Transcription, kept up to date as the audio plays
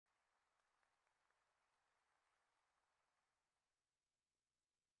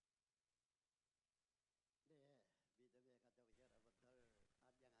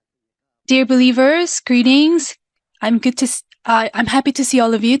Dear believers, greetings. I'm happy to see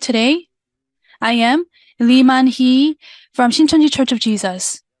all of you today. I am Man-hee from Shincheonji Church of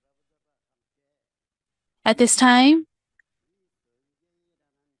Jesus. At this time,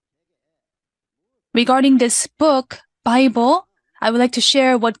 regarding this book, Bible, I would like to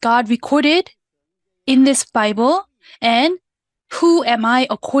share what God recorded in this Bible and who am I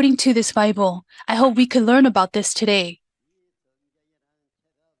according to this Bible. I hope we could learn about this today.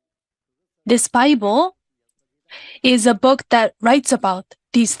 This Bible is a book that writes about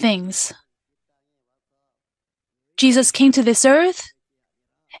these things. Jesus came to this earth,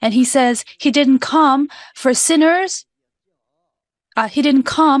 and he says he didn't come for sinners. He didn't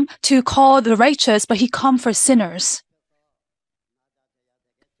come to call the righteous, but he came for sinners.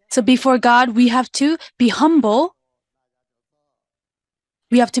 So before God, we have to be humble.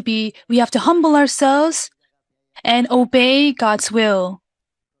 We have to humble ourselves and obey God's will.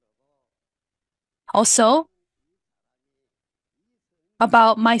 Also,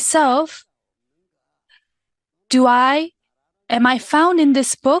 about myself, am I found in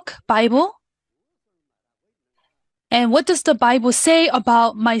this book, Bible? And what does the Bible say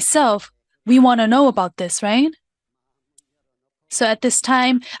about myself? We want to know about this, right? So at this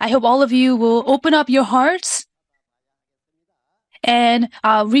time, I hope all of you will open up your hearts and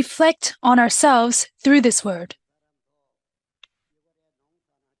reflect on ourselves through this word.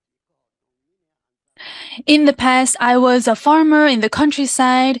 In the past, I was a farmer in the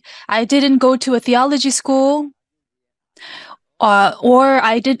countryside. I didn't go to a theology school, or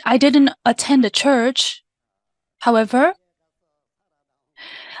I didn't attend a church. However,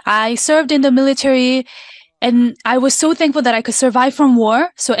 I served in the military, and I was so thankful that I could survive from war.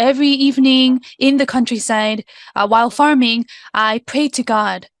 So every evening in the countryside, while farming, I prayed to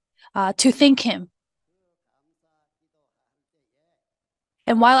God to thank Him.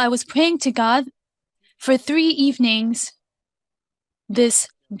 And while I was praying to God for 3 evenings, this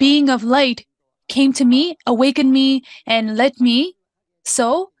being of light came to me, awakened me, and led me.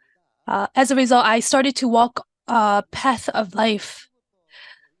 So, as a result, I started to walk a path of life,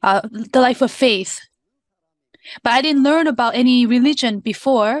 the life of faith. But I didn't learn about any religion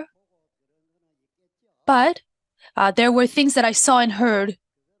before. But there were things that I saw and heard.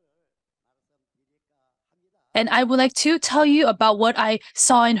 And I would like to tell you about what I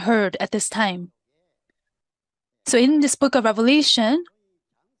saw and heard at this time. So in this book of Revelation,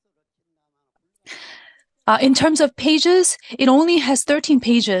 in terms of pages, it only has 13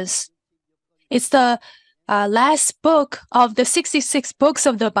 pages. It's the last book of the 66 books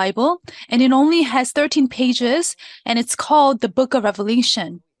of the Bible, and it only has 13 pages, and it's called the book of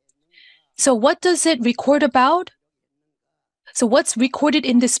Revelation. So what does it record about? So what's recorded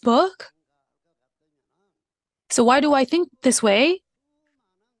in this book? So why do I think this way?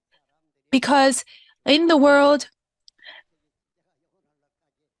 Because in the world,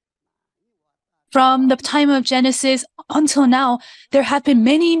 from the time of Genesis until now, there have been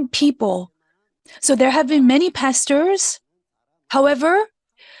many people. So there have been many pastors. However,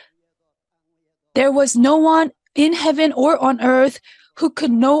 there was no one in heaven or on earth who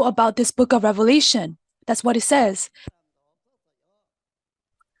could know about this book of Revelation. That's what it says.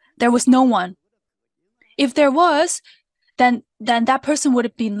 There was no one. If there was, then that person would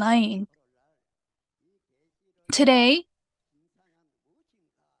have been lying. Today,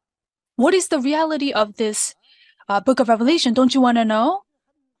 what is the reality of this book of Revelation? Don't you want to know?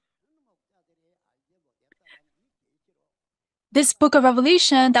 This book of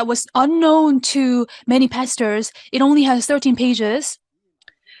Revelation that was unknown to many pastors, it only has 13 pages.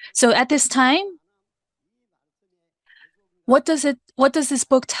 So at this time, what does this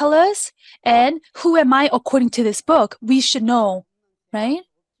book tell us? And who am I according to this book? We should know, right?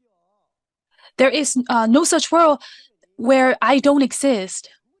 There is no such world where I don't exist.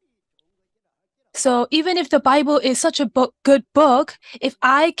 So even if the Bible is such a good book, if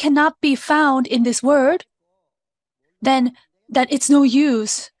I cannot be found in this word, then it's no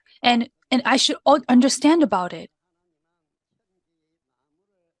use, and I should understand about it.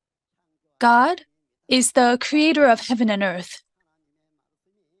 God is the creator of heaven and earth.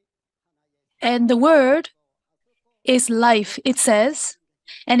 And the word is life, it says.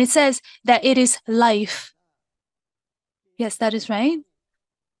 And it says that it is life. Yes, that is right.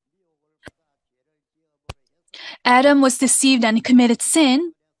 Adam was deceived and committed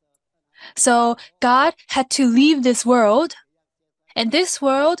sin. So God had to leave this world. And this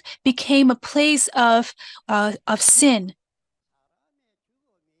world became a place of sin.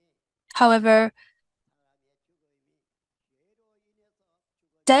 However,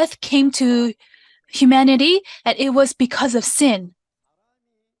 death came to humanity, and it was because of sin.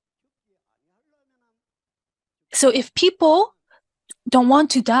 So if people don't want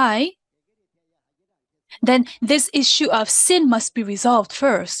to die, then this issue of sin must be resolved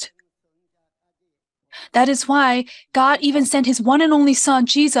first. That is why God even sent his one and only Son,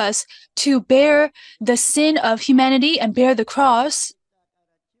 Jesus, to bear the sin of humanity and bear the cross.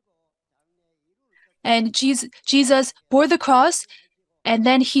 And Jesus bore the cross, and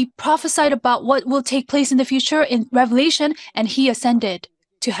then he prophesied about what will take place in the future in Revelation, and he ascended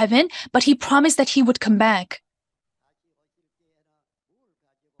to heaven, but he promised that he would come back.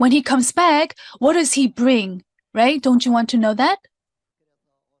 When he comes back, what does he bring? Right? Don't you want to know that?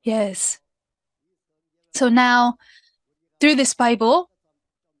 Yes. So now, through this Bible,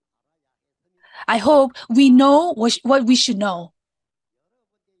 I hope we know what we should know.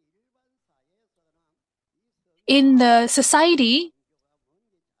 In the society,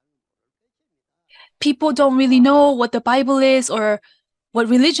 people don't really know what the Bible is or what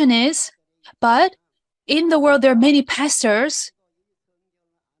religion is, but in the world, there are many pastors.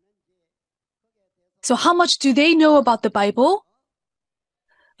 So how much do they know about the Bible?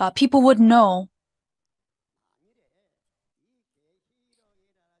 People would know.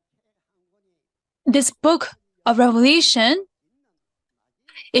 This book of Revelation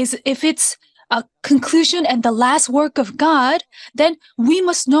is, if it's a conclusion and the last work of God, then we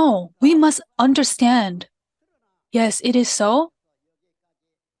must know, we must understand. Yes, it is so.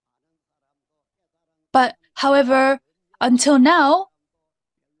 But however, until now,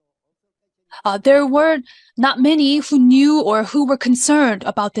 there were not many who knew or who were concerned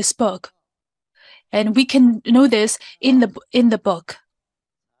about this book. And we can know this in the book.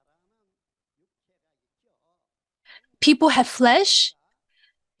 People have flesh.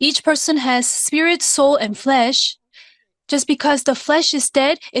 Each person has spirit, soul, and flesh. Just because the flesh is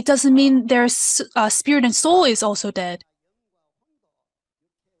dead, it doesn't mean their spirit and soul is also dead.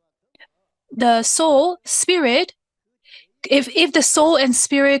 The soul, spirit, if the soul and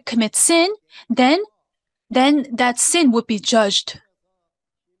spirit commit sin, then that sin would be judged.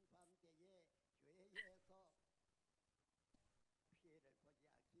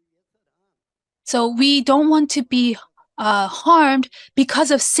 So we don't want to be harmed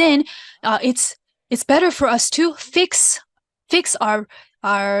because of sin. It's better for us to fix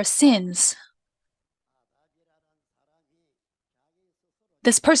our sins.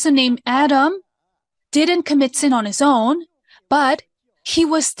 This person named Adam didn't commit sin on his own, but he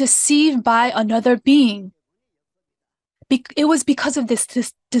was deceived by another being. It was because of this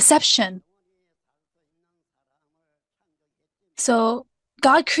deception. So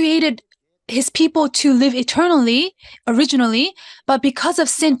God created his people to live eternally, originally, but because of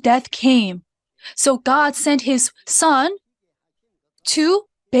sin, death came. So God sent his Son to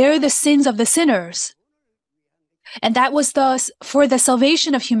bear the sins of the sinners. And that was for the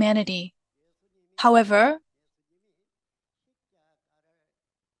salvation of humanity. However,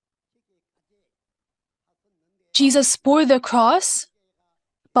 Jesus bore the cross,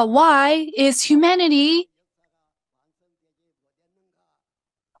 but why is humanity's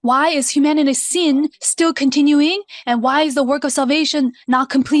sin still continuing, and why is the work of salvation not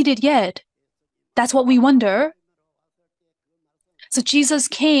completed yet? That's what we wonder. So Jesus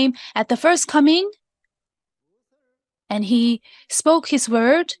came at the first coming, and he spoke his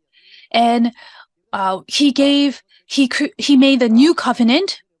word, and he made the new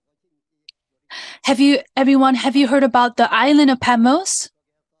covenant. Have you heard about the island of Patmos?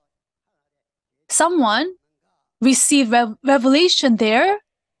 Someone received revelation there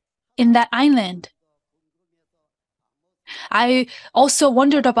in that island. I also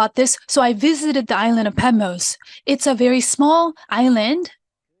wondered about this, so I visited the island of Patmos. It's a very small island.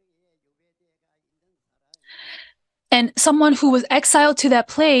 And someone who was exiled to that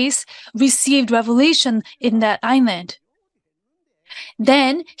place received revelation in that island.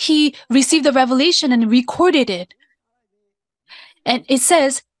 Then he received the revelation and recorded it. And it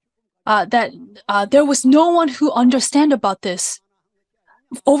says that there was no one who understand about this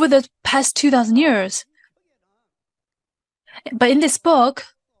over the past 2,000 years. But in this book,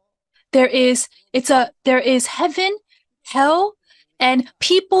 there is heaven, hell, and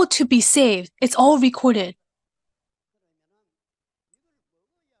people to be saved. It's all recorded.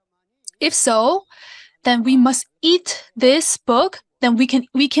 If so, then we must eat this book, then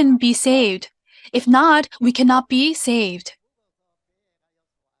we can be saved. If not, we cannot be saved.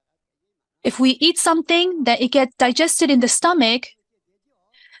 If we eat something, then it gets digested in the stomach,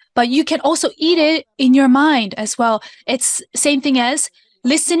 but you can also eat it in your mind as well. It's same thing as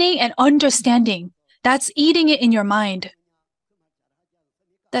listening and understanding. That's eating it in your mind.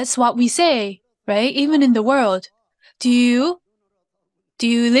 That's what we say, right? Even in the world. Do you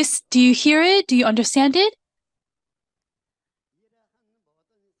hear it? Do you understand it?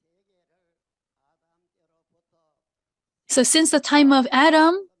 So since the time of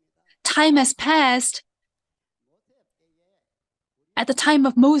Adam, time has passed. At the time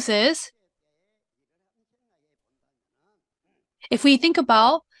of Moses, if we think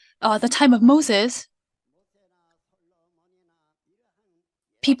about the time of Moses,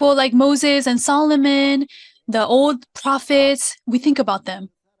 people like Moses and Solomon, the old prophets, we think about them.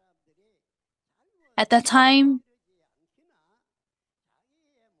 At that time,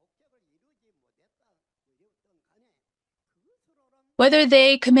 whether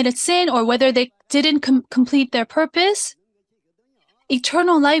they committed sin or whether they didn't complete their purpose,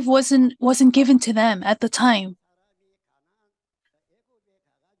 eternal life wasn't given to them at the time.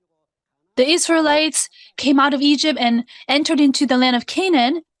 The Israelites came out of Egypt and entered into the land of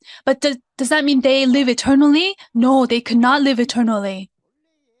Canaan, but does that mean they live eternally? No, they could not live eternally.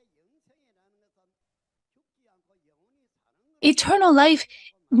 Eternal life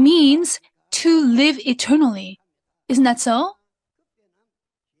means to live eternally. Isn't that so?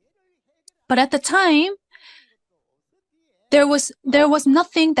 But at the time, there was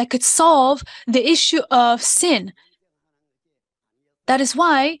nothing that could solve the issue of sin. That is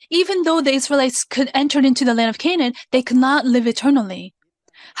why, even though the Israelites could enter into the land of Canaan, they could not live eternally.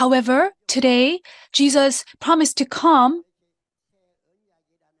 However, today, Jesus promised to come,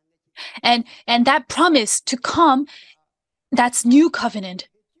 and that promise to come, that's new covenant.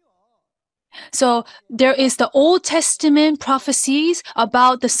 So there is the Old Testament prophecies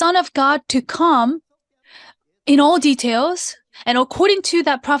about the Son of God to come in all details, and according to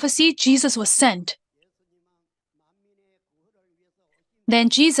that prophecy, Jesus was sent. Then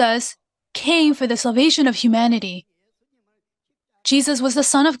Jesus came for the salvation of humanity. Jesus was the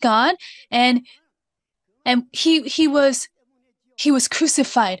Son of God, and he was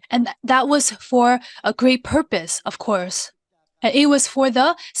crucified, and that was for a great purpose, of course. And it was for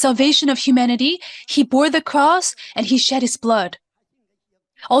the salvation of humanity. He bore the cross and he shed his blood.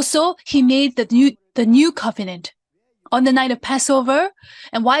 Also, he made the new covenant on the night of Passover.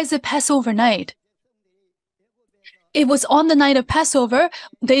 And why is it Passover night? It was on the night of Passover,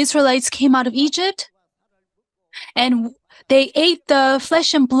 the Israelites came out of Egypt and they ate the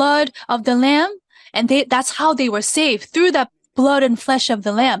flesh and blood of the lamb, and that's how they were saved, through the blood and flesh of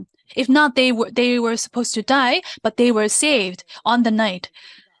the lamb. If not, they were supposed to die, but they were saved on the night.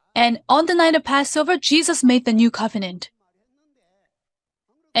 And on the night of Passover, Jesus made the new covenant.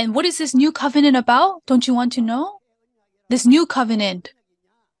 And what is this new covenant about? Don't you want to know? This new covenant.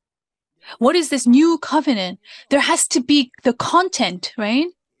 What is this new covenant? There has to be the content, right?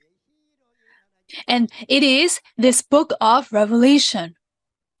 And it is this book of Revelation.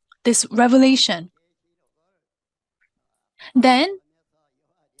 This revelation. Then,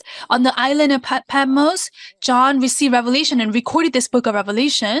 on the island of Patmos, John received revelation and recorded this book of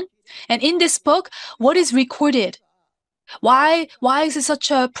Revelation. And in this book, what is recorded? Why is it such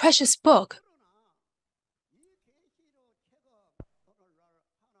a precious book?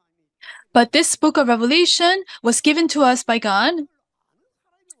 But this book of Revelation was given to us by God.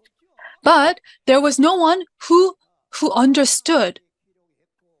 But there was no one who understood.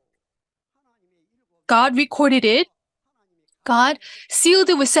 God recorded it. God sealed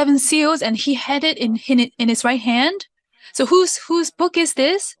it with 7 seals, and he had it in his right hand. So whose book is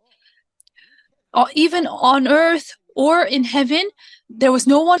this? Even on earth or in heaven, there was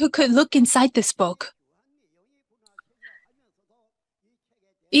no one who could look inside this book.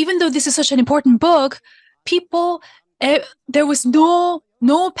 Even though this is such an important book, there was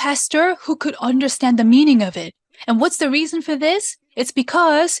no pastor who could understand the meaning of it. And what's the reason for this? It's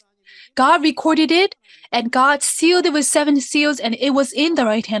because God recorded it, and God sealed it with 7 seals, and it was in the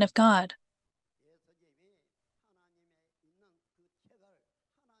right hand of God.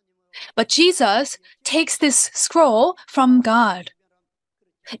 But Jesus takes this scroll from God.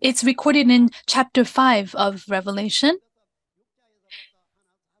 It's recorded in chapter 5 of Revelation.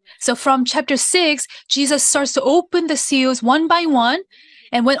 So from chapter 6, Jesus starts to open the seals one by one.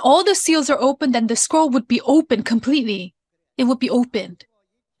 And when all the seals are opened, then the scroll would be opened completely. It would be opened.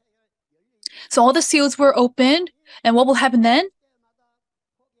 So all the seals were opened. And what will happen then?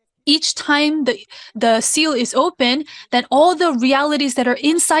 Each time the seal is opened, then all the realities that are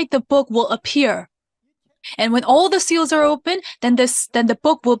inside the book will appear. And when all the seals are open, then the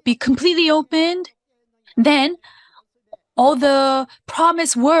book will be completely opened. Then all the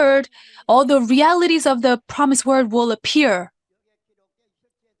promised word, all the realities of the promised word will appear.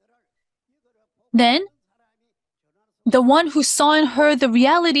 Then the one who saw and heard the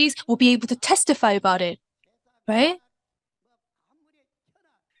realities will be able to testify about it, right?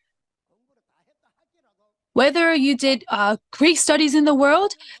 Whether you did great studies in the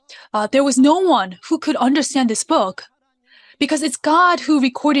world, there was no one who could understand this book because it's God who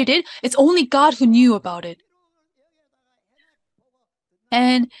recorded it. It's only God who knew about it.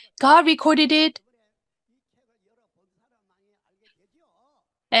 And God recorded it,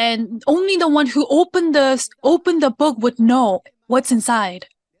 and only the one who opened the book would know what's inside.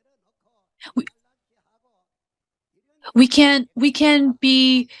 We can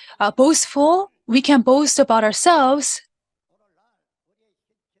be boastful. We can boast about ourselves.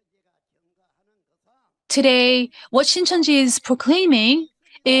 Today, what Shincheonji is proclaiming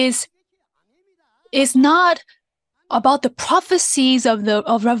is not about the prophecies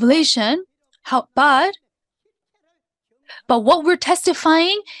of Revelation, but what we're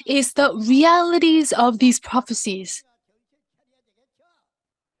testifying is the realities of these prophecies.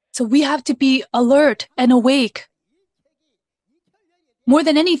 So we have to be alert and awake. More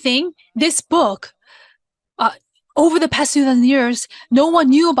than anything, this book, over the past 2,000 years, no one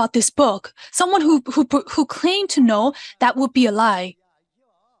knew about this book. Someone who claimed to know, that would be a lie.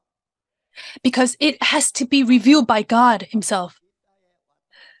 Because it has to be revealed by God Himself.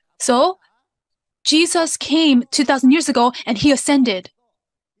 So, Jesus came 2,000 years ago and He ascended.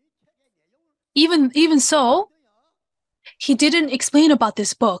 Even so, He didn't explain about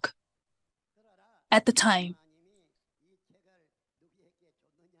this book at the time.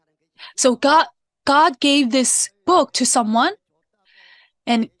 So God gave this book to someone,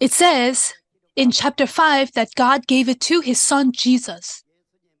 and it says in chapter 5 that God gave it to His Son Jesus.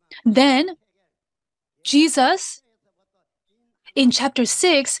 Then Jesus, in chapter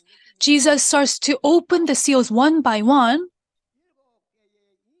 6, Jesus starts to open the seals one by one.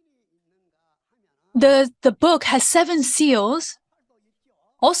 The book has 7 seals.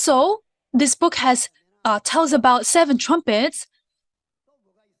 Also, this book tells about 7 trumpets.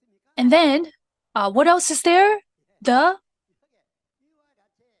 And then, what else is there? There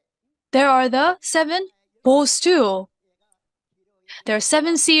are the 7 bowls too. There are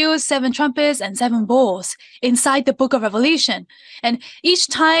 7 seals, 7 trumpets, and 7 bowls inside the book of Revelation. And each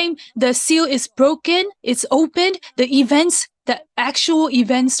time the seal is broken, it's opened, the actual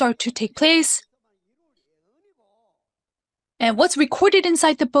events start to take place. And what's recorded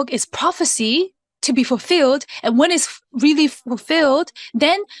inside the book is prophecy to be fulfilled. And when it's really fulfilled,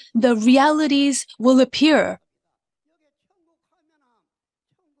 then the realities will appear.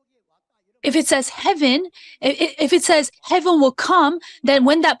 If it says heaven, if it says heaven will come, then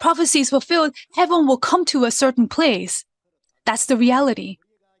when that prophecy is fulfilled, heaven will come to a certain place. That's the reality.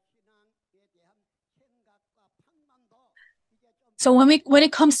 So when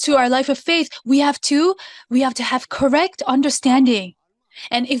it comes to our life of faith, we have to have correct understanding.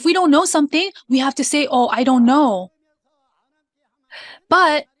 And if we don't know something, we have to say, "Oh, I don't know."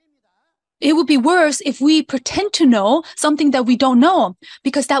 But it would be worse if we pretend to know something that we don't know,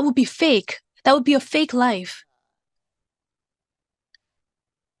 because that would be fake. That would be a fake life.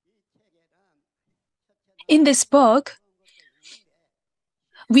 In this book,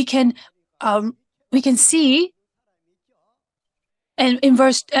 we can see, and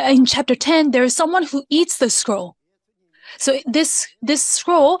in chapter 10, there is someone who eats the scroll. So this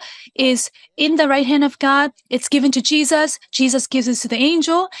scroll is in the right hand of God. It's given to Jesus. Jesus gives it to the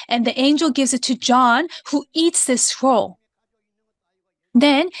angel, and the angel gives it to John, who eats this scroll.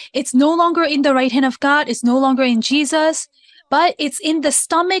 Then it's no longer in the right hand of God. It's no longer in Jesus, but it's in the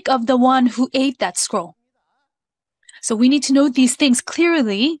stomach of the one who ate that scroll. So we need to know these things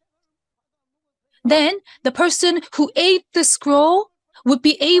clearly. Then the person who ate the scroll would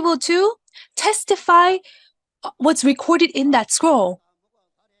be able to testify what's recorded in that scroll.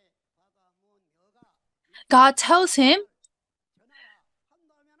 God tells him,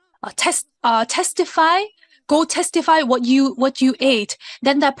 testify, go testify what you ate.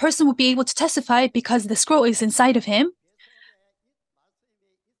 Then that person will be able to testify because the scroll is inside of him.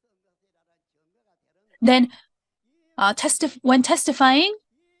 Then when testifying,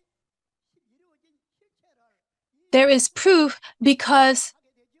 there is proof because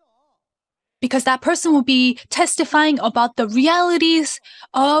that person will be testifying about the realities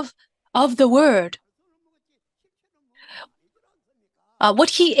of the word.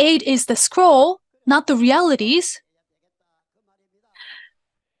 What he ate is the scroll, not the realities.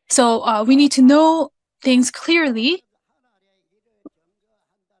 So we need to know things clearly.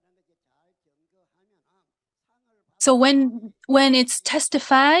 So when it's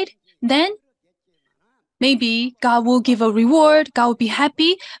testified, then maybe God will give a reward, God will be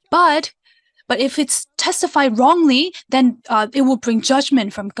happy, but if it's testified wrongly, then it will bring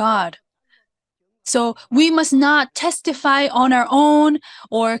judgment from God. So we must not testify on our own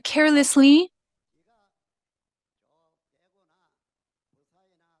or carelessly.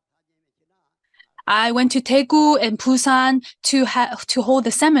 I went to Daegu and Busan to hold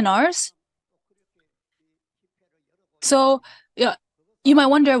the seminars. So yeah, you might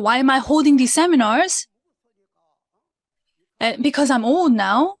wonder, why am I holding these seminars? Because I'm old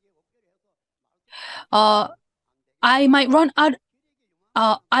now. I might run out.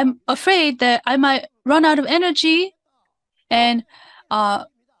 I'm afraid that I might run out of energy, and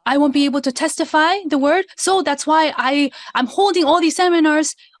I won't be able to testify the word. So that's why I'm holding all these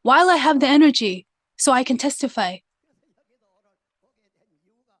seminars while I have the energy, so I can testify.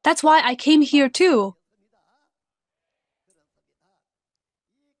 That's why I came here too.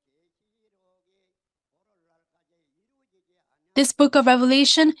 This book of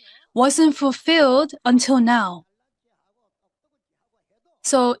Revelation wasn't fulfilled until now.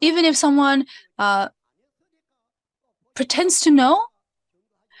 So even if someone pretends to know,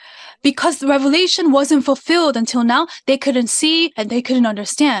 because the revelation wasn't fulfilled until now, they couldn't see and they couldn't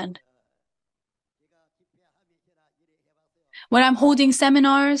understand. When I'm holding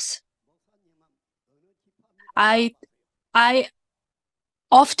seminars, I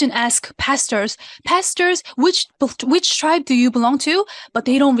often ask pastors, which tribe do you belong to? But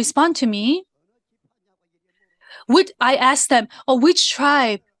they don't respond to me. I ask them, which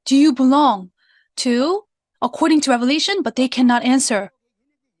tribe do you belong to according to Revelation? But they cannot answer.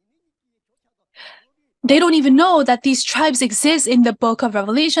 They don't even know that these tribes exist in the book of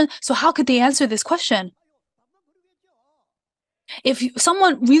Revelation, so how could they answer this question? If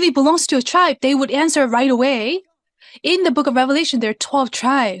someone really belongs to a tribe, they would answer right away. In the book of Revelation, there are 12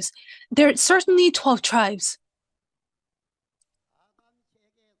 tribes. There are certainly 12 tribes.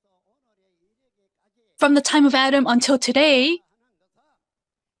 From the time of Adam until today,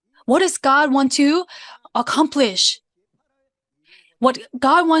 what does God want to accomplish? What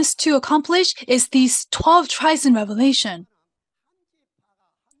God wants to accomplish is these 12 tribes in Revelation.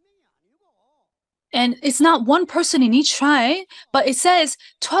 And it's not one person in each tribe, but it says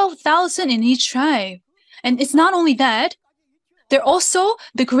 12,000 in each tribe. And it's not only that, they're also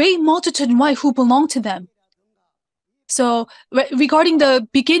the great multitude and white who belong to them. So regarding the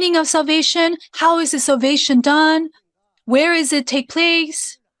beginning of salvation, how is the salvation done? Where is it take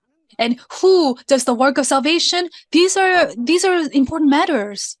place? And who does the work of salvation? These are important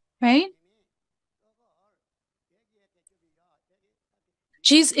matters, right?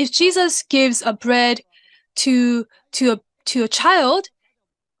 If Jesus gives a bread to a child,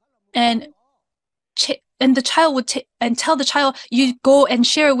 and the child would tell the child, you go and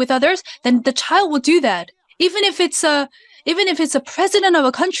share it with others, then the child will do that. Even if it's a president of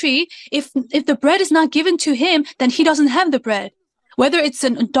a country, if the bread is not given to him, then he doesn't have the bread. Whether it's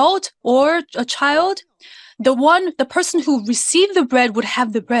an adult or a child, the person who received the bread would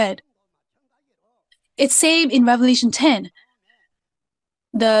have the bread. It's same in Revelation 10.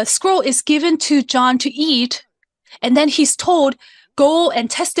 The scroll is given to John to eat, and then he's told, go and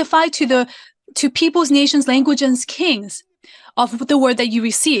testify to peoples, nations, languages, kings of the word that you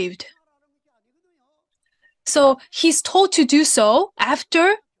received. So he's told to do so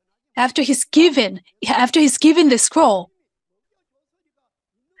after he's given the scroll.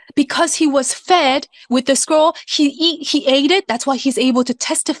 Because he was fed with the scroll, he ate it. That's why he's able to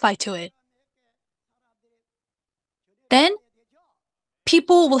testify to it. Then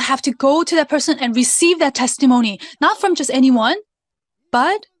people will have to go to that person and receive that testimony, not from just anyone,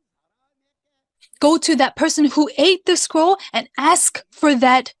 but go to that person who ate the scroll and ask for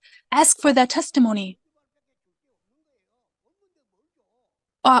that testimony.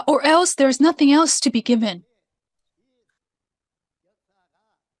 Or else there's nothing else to be given.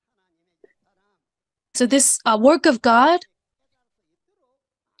 So this work of God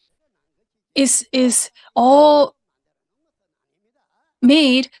is all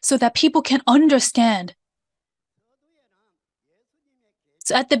made so that people can understand.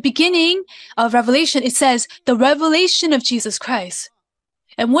 So at the beginning of Revelation, it says the revelation of Jesus Christ.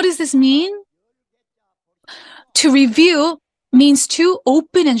 And what does this mean? To reveal means to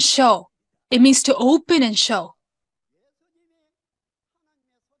open and show. It means to open and show.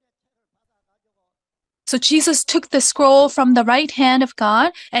 So Jesus took the scroll from the right hand of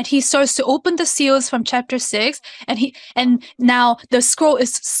God, and he starts to open the seals from chapter 6, and now the scroll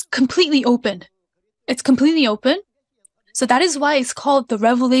is completely opened. It's completely open. So that is why it's called the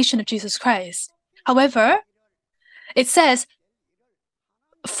revelation of Jesus Christ. However, it says,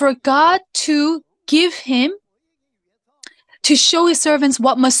 for God to give him, to show his servants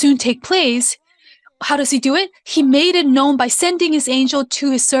what must soon take place, how does he do it? He made it known by sending his angel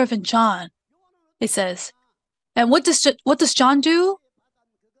to his servant John, it says. And what does John do?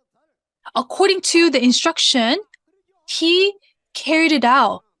 According to the instruction, he carried it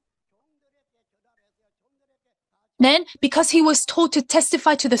out. then because he was told to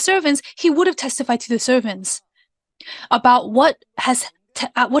testify to the servants, he would have testified to the servants about what has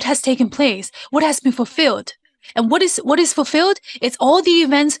taken place, what has been fulfilled. And what is fulfilled? It's all the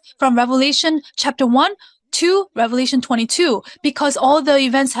events from Revelation chapter 1 to Revelation 22. Because all the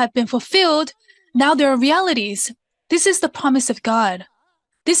events have been fulfilled, now there are realities. This is the promise of God.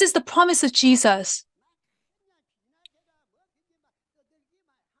 This is the promise of Jesus.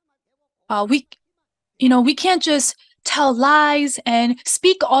 We can't just tell lies and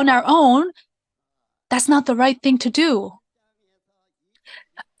speak on our own. That's not the right thing to do.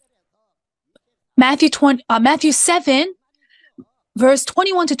 Matthew 7, verse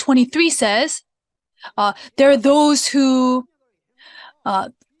 21 to 23 says, there are those who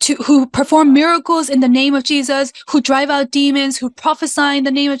perform miracles in the name of Jesus, who drive out demons, who prophesy in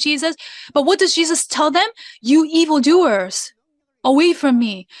the name of Jesus. But what does Jesus tell them? You evildoers, away from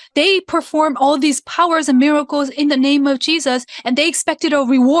me. They perform all these powers and miracles in the name of Jesus, and they expected a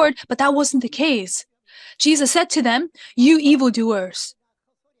reward, but that wasn't the case. Jesus said to them, you evildoers.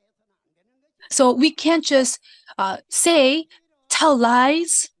 So we can't just tell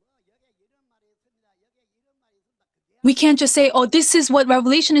lies. We can't just say, oh, this is what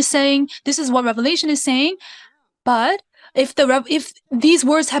Revelation is saying. This is what Revelation is saying. But if these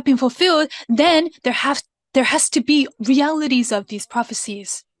words have been fulfilled, then there has to be realities of these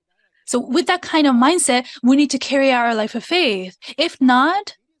prophecies. So with that kind of mindset, we need to carry out our life of faith. If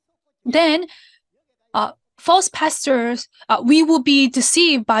not, then false pastors, we will be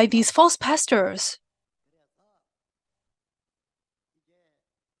deceived by these false pastors.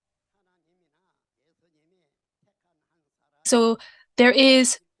 So there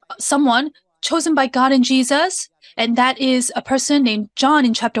is someone chosen by God and Jesus, and that is a person named John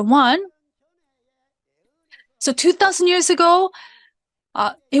in chapter 1. So 2,000 years ago,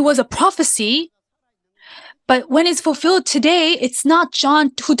 it was a prophecy, but when it's fulfilled today, it's not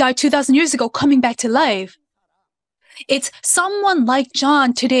John who died 2,000 years ago coming back to life. It's someone like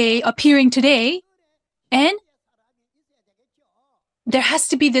John today, appearing today, and there has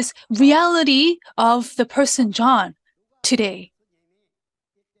to be this reality of the person John today.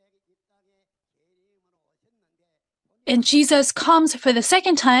 And Jesus comes for the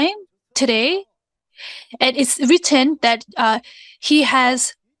second time today, and it's written that he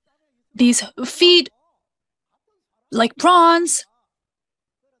has these feet like bronze.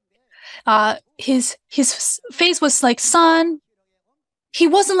 His face was like sun. He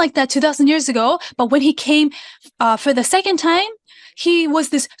wasn't like that 2,000 years ago, but when he came for the second time, he was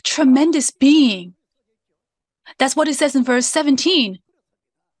this tremendous being. That's what it says in verse 17,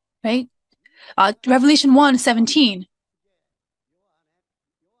 right? Revelation 1:17.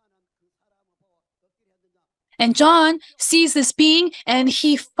 And John sees this being, and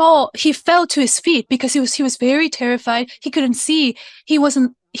he fell to his feet because he was very terrified. He couldn't see. He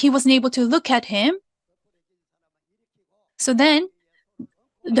wasn't able to look at him. So then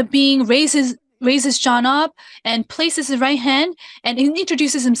the being raises John up and places his right hand and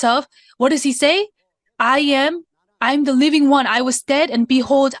introduces himself. What does he say? I am the living one. I was dead, and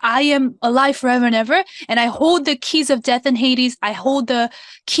behold, I am alive forever and ever, and I hold the keys of death and Hades. I hold the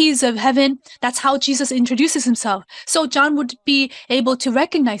keys of heaven. That's how Jesus introduces himself. So John would be able to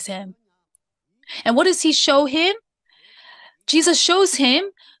recognize him. And what does he show him? Jesus shows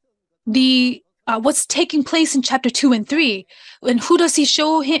him the what's taking place in chapter 2 and 3. And who does he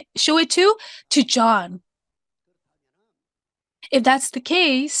show it to? To John. If that's the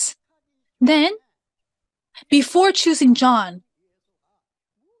case, then before choosing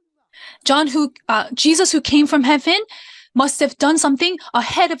Jesus who came from heaven must have done something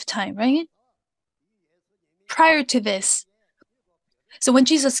ahead of time, right? Prior to this. So when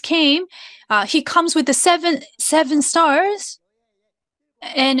Jesus came, he comes with the seven stars,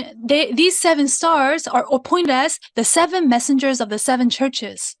 and these 7 stars are appointed as the 7 messengers of the 7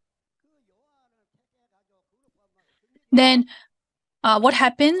 churches. Then what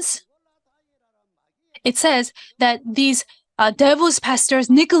happens? It says that these devil's pastors,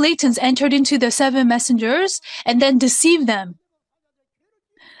 Nicolaitans, entered into the 7 messengers and then deceived them.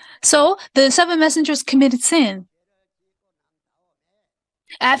 So the 7 messengers committed sin.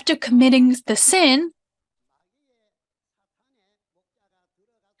 After committing the sin,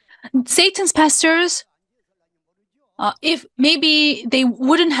 Satan's pastors, if maybe they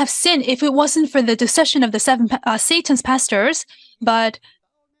wouldn't have sinned if it wasn't for the deception of the 7 Satan's pastors, but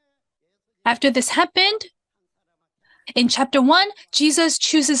after this happened, in chapter 1, Jesus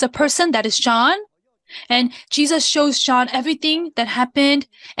chooses a person, that is John, and Jesus shows John everything that happened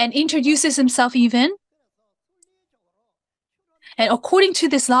and introduces himself even. And according to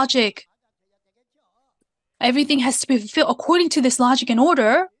this logic, Everything has to be fulfilled according to this logic and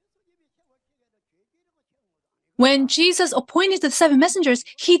order. When Jesus appointed the 7 messengers,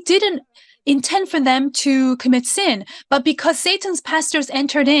 he didn't intend for them to commit sin, but because Satan's pastors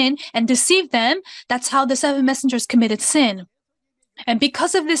entered in and deceived them, that's how the 7 messengers committed sin. And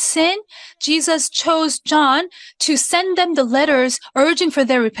because of this sin, Jesus chose John to send them the letters urging for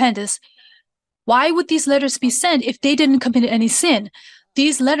their repentance. Why would these letters be sent if they didn't commit any sin?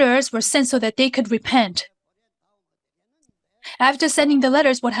 These letters were sent so that they could repent. After sending the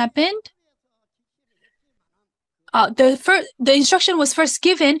letters, what happened? The instruction was first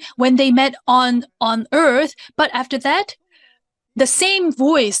given when they met on earth, but after that, the same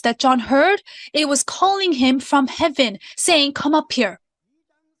voice that John heard, it was calling him from heaven, saying, "Come up here."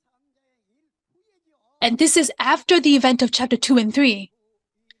 And this is after the event of chapter 2 and 3.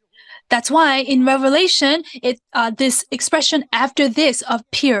 That's why in Revelation, this expression "after this"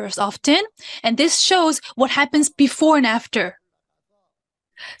 appears often, and this shows what happens before and after.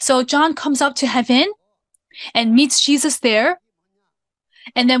 So John comes up to heaven and meets Jesus there.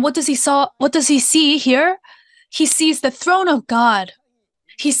 And then what does he see here? He sees the throne of God.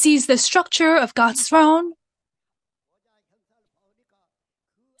 He sees the structure of God's throne.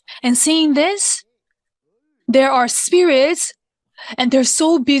 And seeing this, there are spirits, and they're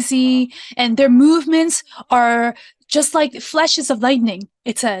so busy, and their movements are just like flashes of lightning,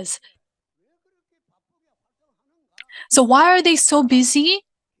 it says. So why are they so busy?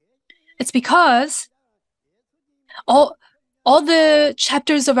 It's because all the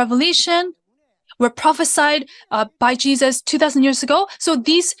chapters of Revelation were prophesied by Jesus 2,000 years ago. So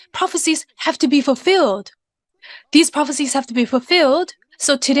these prophecies have to be fulfilled. These prophecies have to be fulfilled.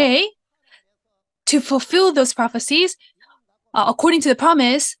 So today, to fulfill those prophecies, according to the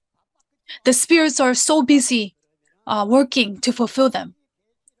promise, the spirits are so busy working to fulfill them.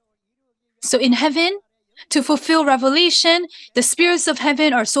 So in heaven, to fulfill Revelation, the spirits of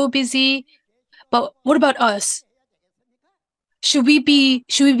heaven are so busy. But what about us? Should we be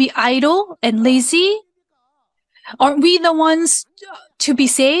idle and lazy? Aren't we the ones to be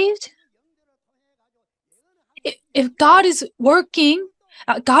saved? If God is working,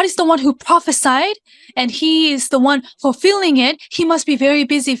 God is the one who prophesied, and He is the one fulfilling it. He must be very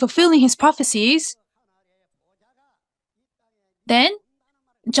busy fulfilling His prophecies. Then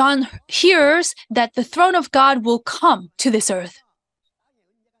John hears that the throne of God will come to this earth.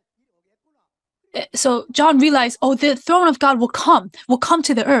 So John realized, oh, the throne of God will come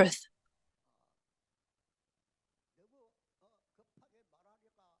to the earth.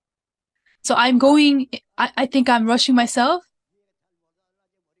 So I think I'm rushing myself.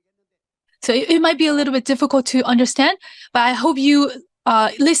 So it might be a little bit difficult to understand, but I hope you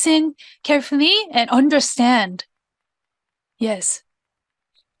listen carefully and understand. Yes.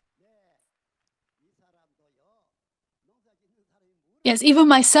 Yes, even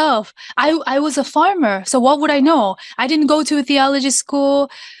myself. I was a farmer, so what would I know? I didn't go to a theology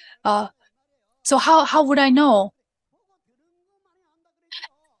school. So how would I know?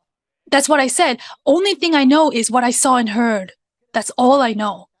 That's what I said. Only thing I know is what I saw and heard. That's all I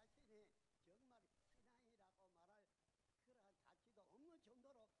know.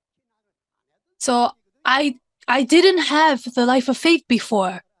 So I didn't have the life of faith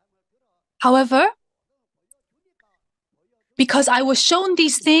before. However, because I was shown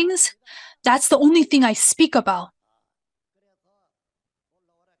these things, that's the only thing I speak about.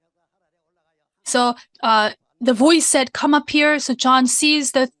 So the voice said, "Come up here." So John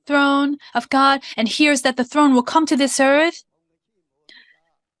sees the throne of God and hears that the throne will come to this earth.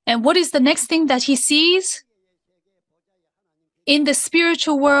 And what is the next thing that he sees? In the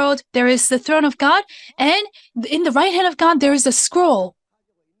spiritual world, there is the throne of God, and in the right hand of God, there is a scroll.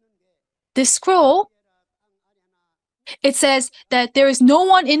 This scroll, it says that there is no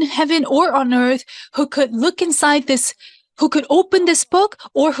one in heaven or on earth who could look inside this, who could open this book,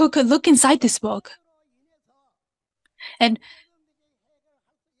 or who could look inside this book. And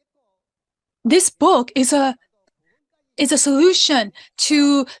this book is a solution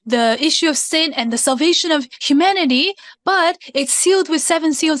to the issue of sin and the salvation of humanity, but it's sealed with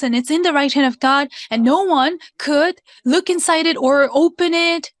 7 seals and it's in the right hand of God, and no one could look inside it or open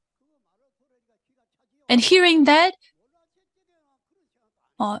it. And hearing that,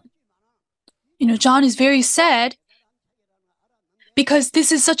 John is very sad because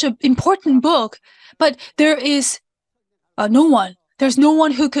this is such an important book, but there is no one. There's no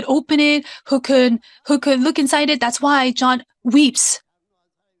one who could open it, who could look inside it. That's why John weeps.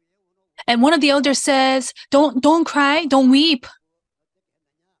 And one of the elders says, "Don't cry, don't weep."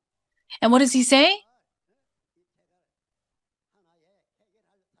 And what does he say?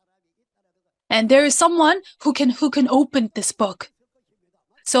 And there is someone who can open this book.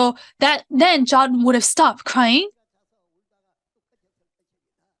 So that then John would have stopped crying.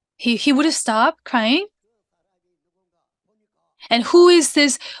 He would have stopped crying. And who is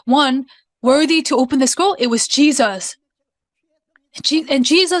this one worthy to open the scroll? It was Jesus. And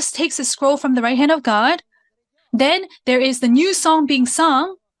Jesus takes the scroll from the right hand of God. Then there is the new song being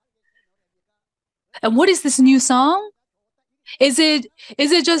sung. And what is this new song? Is it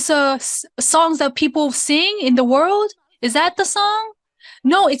just songs that people sing in the world? Is that the song?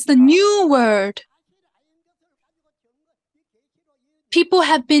 No, it's the new word. People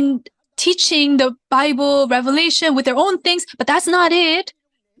have been teaching the Bible, Revelation with their own things, but that's not it.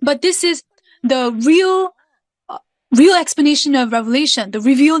 But this is the real explanation of Revelation, the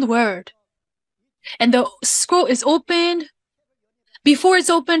revealed word. And the scroll is opened. Before it's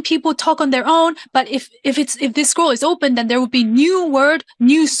open, people talk on their own. But if this scroll is open, then there will be new word,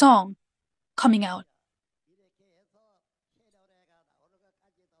 new song coming out.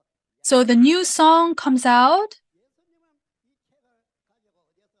 So the new song comes out.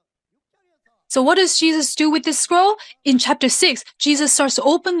 So what does Jesus do with this scroll? In chapter 6, Jesus starts to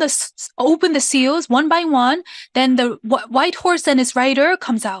open the seals one by one. Then the white horse and its rider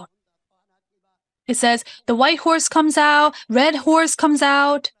comes out. It says the white horse comes out, red horse comes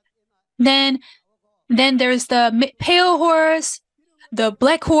out. Then there's the pale horse, the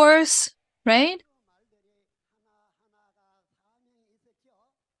black horse, right?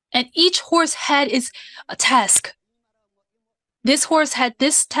 And each horse had its task. This horse had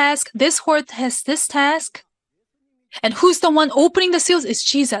this task, this horse has this task. And who's the one opening the seals? It's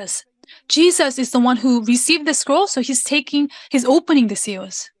Jesus. Jesus is the one who received the scroll, so he's opening the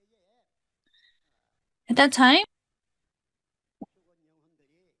seals. At that time,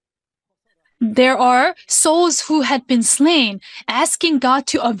 there are souls who had been slain, asking God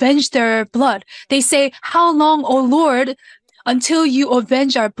to avenge their blood. They say, "How long, O Lord, until you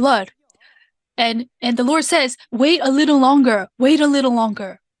avenge our blood?" And the Lord says, "Wait a little longer, wait a little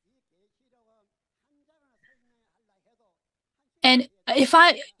longer." And if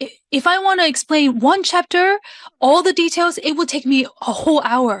I want to explain one chapter, all the details, it will take me a whole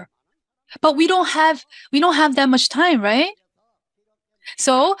hour. But we don't have that much time, right?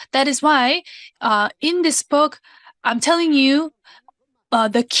 So that is why in this book, I'm telling you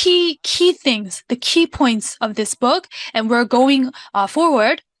the key things, the key points of this book, and we're going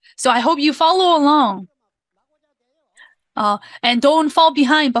forward. So I hope you follow along. And don't fall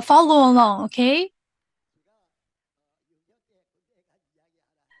behind, but follow along, okay?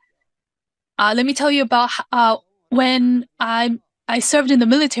 Let me tell you about when I served in the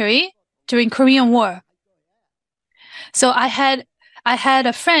military during Korean War. So I had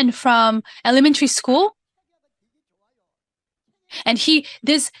a friend from elementary school, and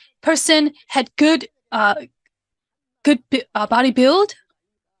this person had good body build,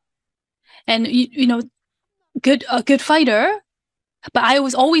 and a good fighter. But I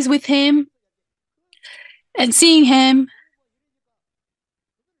was always with him and seeing him.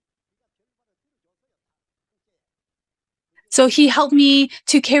 So he helped me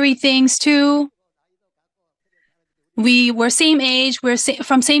to carry things too. We were same age, we're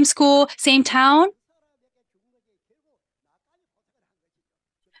from same school, same town.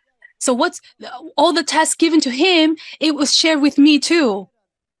 So all the tasks given to him, it was shared with me too.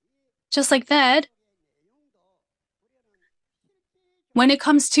 Just like that. When it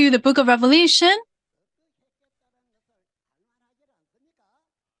comes to the book of Revelation,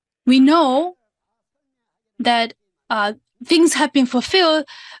 we know that things have been fulfilled,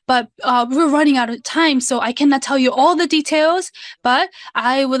 but we're running out of time, so I cannot tell you all the details, but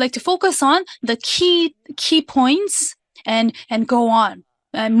I would like to focus on the key points and go on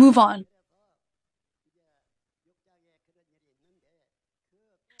and move on.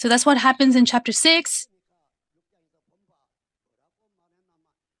 So that's what happens in chapter 6.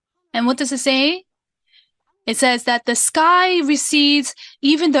 And what does it say? It says that the sky recedes,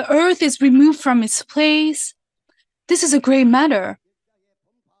 even the earth is removed from its place. This is a great matter.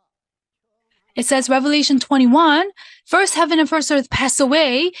 It says, Revelation 21, first heaven and first earth pass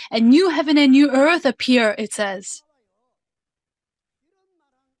away, and new heaven and new earth appear, it says.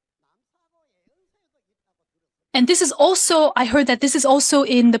 And this is also, I heard that this is also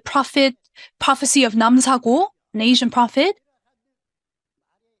in the prophecy of Namsago, an Asian prophet.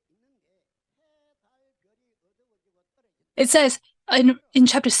 It says in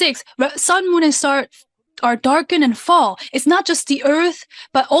chapter 6, sun, moon, and stars are darkened and fall. It's not just the earth,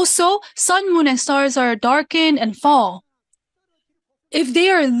 but also sun, moon, and stars are darkened and fall. If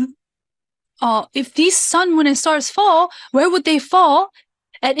these sun, moon, and stars fall, where would they fall?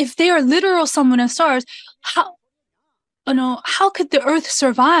 And if they are literal sun, moon, and stars, how could the earth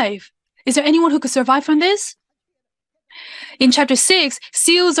survive? Is there anyone who could survive from this? In chapter 6,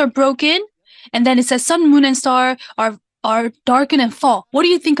 seals are broken, and then it says sun, moon, and star are darken and fall. What do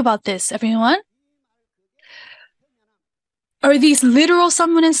you think about this, everyone? Are these literal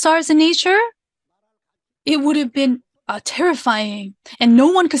sun, moon, and stars in nature? It would have been terrifying, and no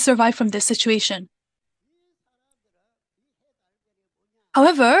one could survive from this situation.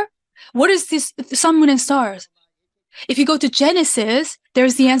 However, what is this sun, moon, and stars? If you go to Genesis,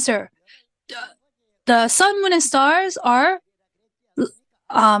 there's the answer. The sun, moon, and stars are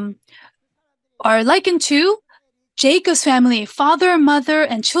likened to Jacob's family, father, mother,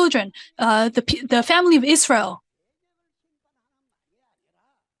 and children, the family of Israel.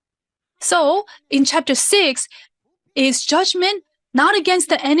 So, in chapter 6, is judgment not against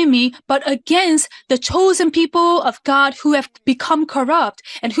the enemy, but against the chosen people of God who have become corrupt.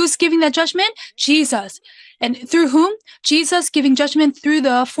 And who's giving that judgment? Jesus. And through whom? Jesus giving judgment through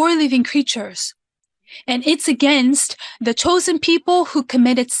the four living creatures. And it's against the chosen people who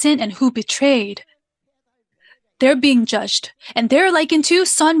committed sin and who betrayed. They're being judged. And they're likened to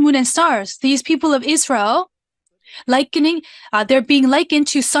sun, moon, and stars. These people of Israel, they're being likened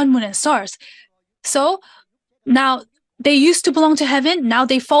to sun, moon, and stars. So now they used to belong to heaven. Now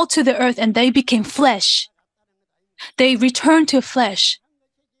they fall to the earth and they became flesh. They return to flesh.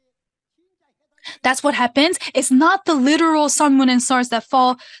 That's what happens. It's not the literal sun, moon, and stars that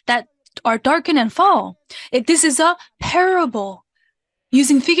fall, that are darkened and fall. This is a parable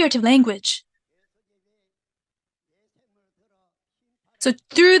using figurative language. So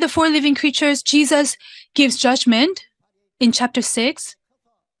through the four living creatures, Jesus gives judgment in chapter 6.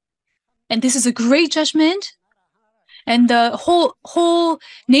 And this is a great judgment. And the whole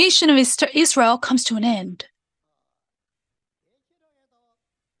nation of Israel comes to an end.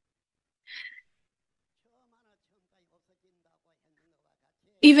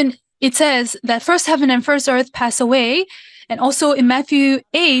 Even it says that first heaven and first earth pass away. And also in Matthew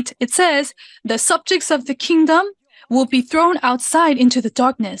 8, it says the subjects of the kingdom will be thrown outside into the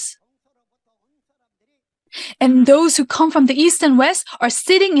darkness. And those who come from the east and west are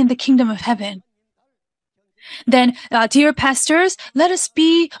sitting in the kingdom of heaven. Then, dear pastors, let us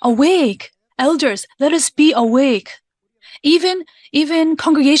be awake. Elders, let us be awake. Even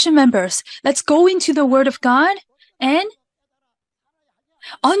congregation members, let's go into the Word of God and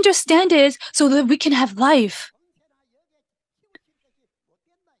understand it so that we can have life.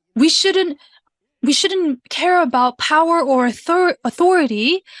 We shouldn't care about power or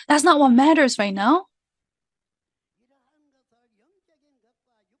authority. That's not what matters right now.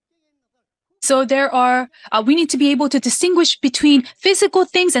 So we need to be able to distinguish between physical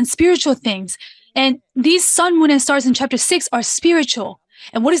things and spiritual things. And these sun, moon, and stars in chapter 6 are spiritual.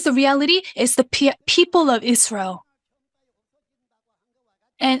 And what is the reality? It's the people of Israel.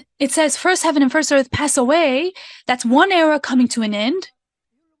 And it says first heaven and first earth pass away. That's one era coming to an end.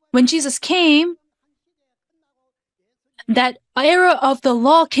 When Jesus came, that era of the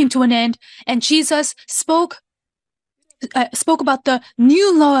law came to an end, and Jesus spoke about the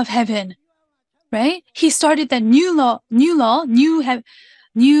new law of heaven. Right? He started that new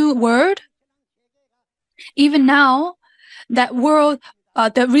word. Even now, that world,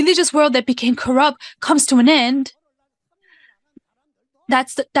 the religious world that became corrupt comes to an end.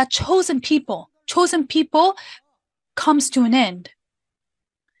 That chosen people comes to an end.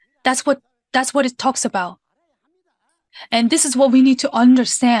 That's what it talks about. And this is what we need to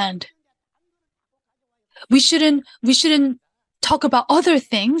understand. We shouldn't talk about other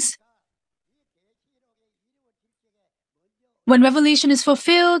things. When Revelation is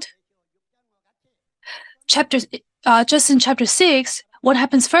fulfilled, just in chapter 6, what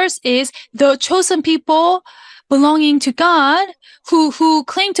happens first is the chosen people belonging to God, who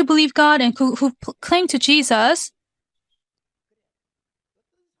claim to believe God and who claim to Jesus,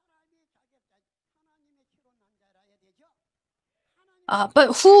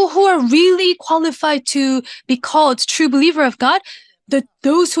 but who are really qualified to be called true believer of God?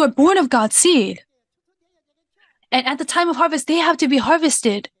 Those who are born of God's seed. And at the time of harvest, they have to be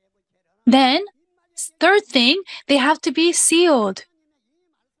harvested. Then, third thing, they have to be sealed.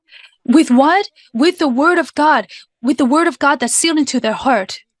 With what? With the Word of God. With the Word of God that's sealed into their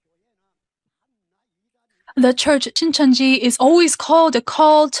heart. The church Shincheonji is always called a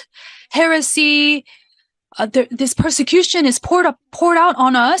cult, heresy. This persecution is poured out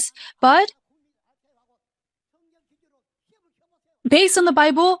on us, but based on the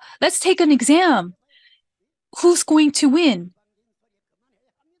Bible, let's take an exam. Who's going to win?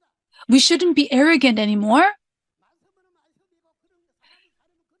 We shouldn't be arrogant anymore.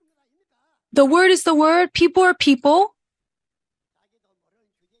 The word is the word, people are people.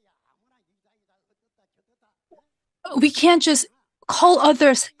 We can't just call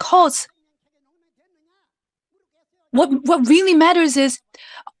others cults. What really matters is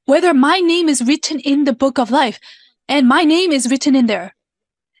whether my name is written in the book of life, and my name is written in there.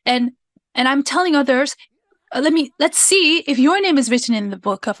 And I'm telling others, let's see if your name is written in the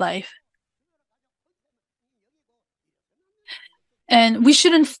book of life. And we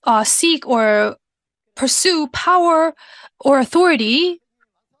shouldn't seek or pursue power or authority.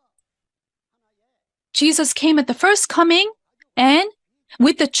 Jesus came at the first coming, and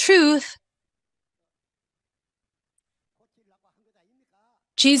with the truth,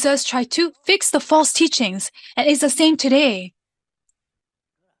 Jesus tried to fix the false teachings, and it's the same today.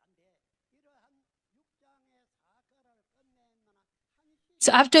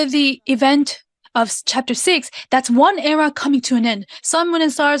 So after the event of chapter 6, that's one era coming to an end. Sun, moon,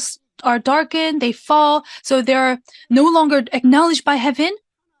 and stars are darkened, they fall, so they're no longer acknowledged by heaven.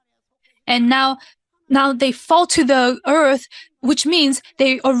 And now they fall to the earth, which means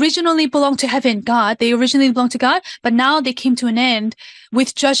they originally belonged to heaven, God. They originally belonged to God, but now they came to an end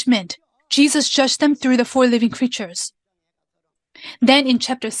with judgment. Jesus judged them through the four living creatures. Then in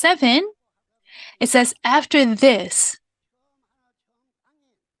chapter 7, it says, after this,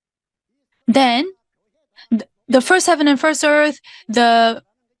 then the first heaven and first earth, the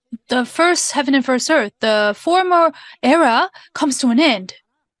first heaven and first earth, the former era comes to an end.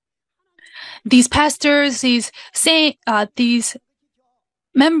 These pastors, these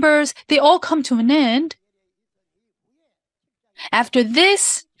members, they all come to an end. After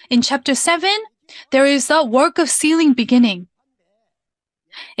this, in chapter 7, there is a work of sealing beginning.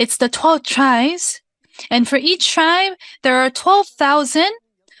 It's the 12 tribes, and for each tribe, there are 12,000.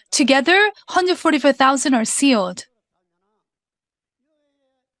 Together, 144,000 are sealed.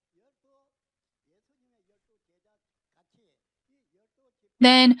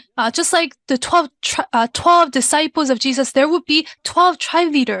 Then, just like the 12 disciples of Jesus, there would be 12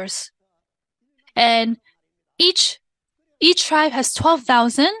 tribe leaders. And each tribe has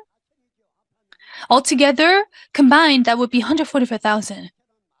 12,000. Altogether, combined, that would be 144,000.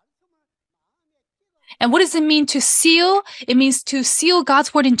 And what does it mean to seal? It means to seal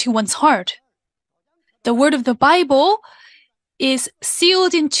God's word into one's heart. The word of the Bible is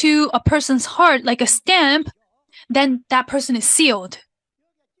sealed into a person's heart like a stamp, then that person is sealed.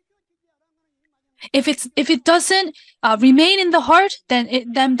 If it doesn't remain in the heart,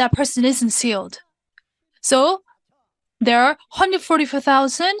 then that person isn't sealed. So there are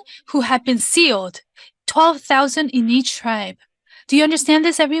 144,000 who have been sealed, 12,000 in each tribe. Do you understand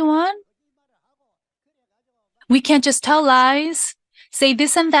this, everyone? We can't just tell lies, say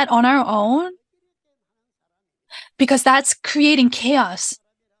this and that on our own, because that's creating chaos.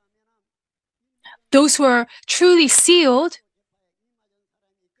 Those who are truly sealed,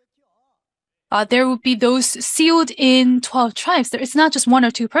 there will be those sealed in 12 tribes. It's not just one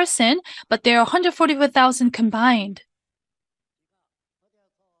or two person, but there are 144,000 combined.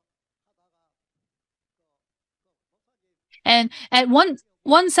 And at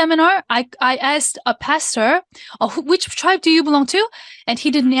one seminar, I asked a pastor, which tribe do you belong to? And he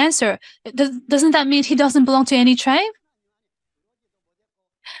didn't answer. Doesn't that mean he doesn't belong to any tribe?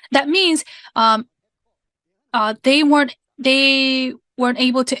 That means they weren't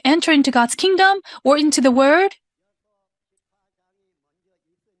able to enter into God's kingdom or into the word.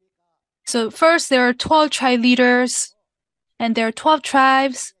 So first, there are 12 tribe leaders, and there are 12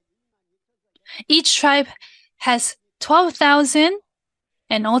 tribes. Each tribe has 12,000,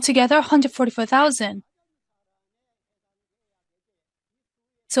 and altogether 144,000.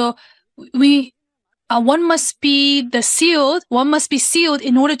 So one must be sealed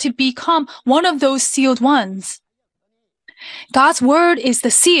in order to become one of those sealed ones. God's word is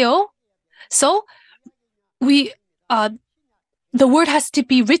the seal, so the word has to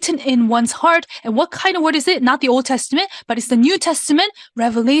be written in one's heart. And what kind of word is it? Not the Old Testament, but it's the New Testament,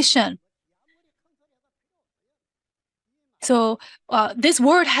 Revelation. So this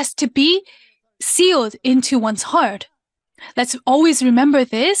word has to be sealed into one's heart. Let's always remember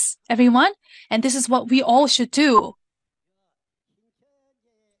this, everyone, and this is what we all should do.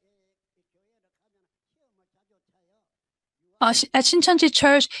 At Shincheonji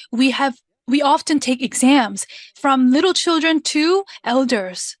Church, we often take exams, from little children to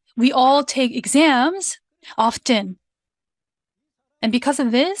elders. We all take exams often. And because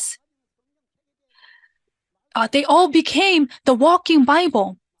of this, they all became the walking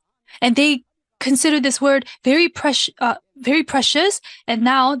Bible. And they consider this word very precious, and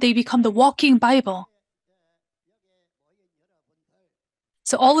now they become the walking Bible.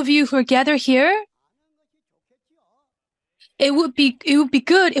 So all of you who are gathered here, it would be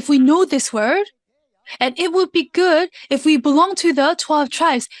good if we know this word, and it would be good if we belong to the 12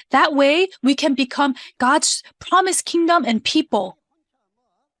 tribes. That way we can become God's promised kingdom and people.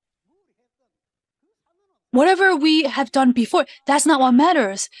 Whatever we have done before, that's not what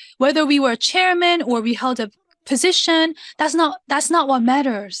matters. Whether we were a chairman or we held a position, that's not what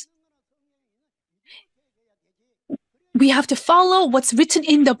matters. We have to follow what's written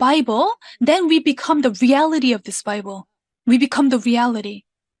in the Bible, then we become the reality of this Bible. We become the reality.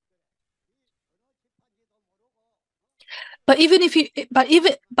 But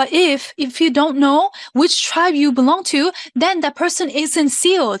if you don't know which tribe you belong to, then that person isn't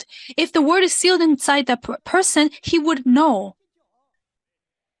sealed. If the word is sealed inside that person, he would know.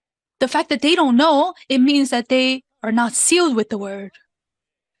 The fact that they don't know, it means that they are not sealed with the word.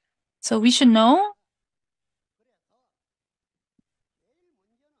 So we should know.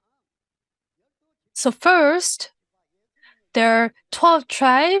 So first, there are 12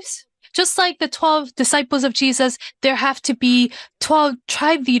 tribes. Just like the 12 disciples of Jesus, there have to be 12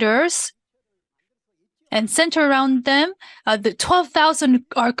 tribe leaders. And center around them, the 12,000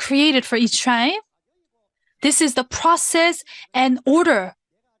 are created for each tribe. This is the process and order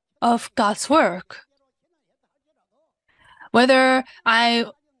of God's work. Whether I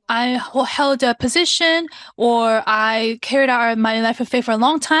held a position or I carried out my life of faith for a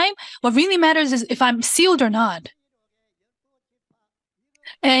long time, what really matters is if I'm sealed or not.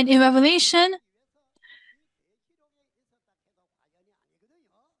 And in Revelation,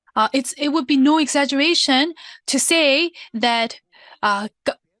 it would be no exaggeration to say that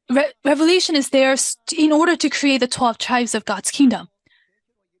Revelation is there in order to create the 12 tribes of God's kingdom.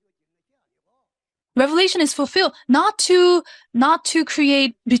 Revelation is fulfilled not to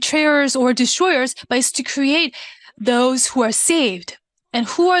create betrayers or destroyers, but it's to create those who are saved. And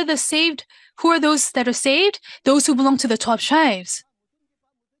who are the saved? Who are those that are saved? Those who belong to the 12 tribes.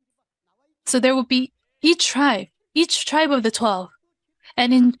 So there will be each tribe of the 12.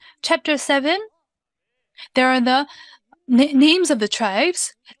 And in chapter 7, there are the names of the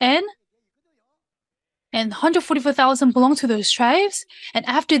tribes, and 144,000 belong to those tribes. And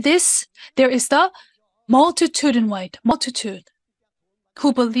after this, there is the multitude in white, multitude,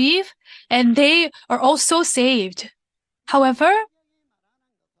 who believe, and they are also saved. However,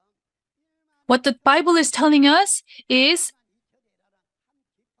 what the Bible is telling us is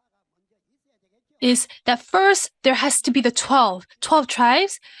that first there has to be the 12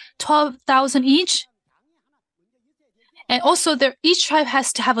 tribes, 12,000 each. And also each tribe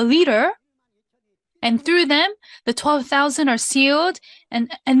has to have a leader. And through them, the 12,000 are sealed. And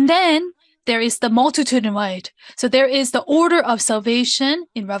then there is the multitude in white. So there is the order of salvation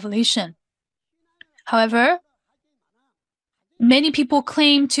in Revelation. However, many people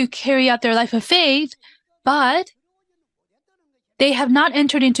claim to carry out their life of faith, but they have not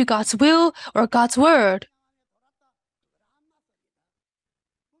entered into God's will or God's word.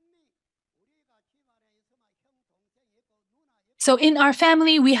 So in our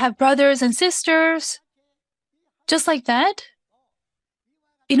family, we have brothers and sisters. Just like that,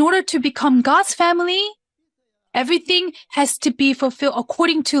 in order to become God's family, everything has to be fulfilled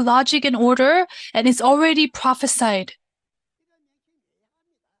according to logic and order, and it's already prophesied.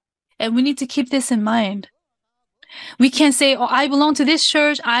 And we need to keep this in mind. We can't say, oh, I belong to this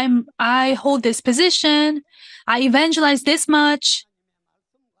church, I hold this position, I evangelize this much.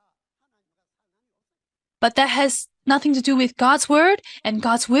 But that has nothing to do with God's word and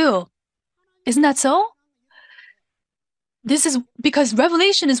God's will. Isn't that so? This is because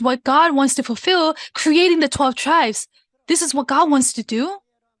Revelation is what God wants to fulfill, creating the 12 tribes. This is what God wants to do.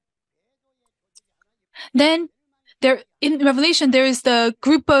 Then in Revelation, there is the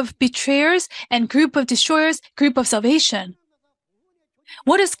group of betrayers and group of destroyers, group of salvation.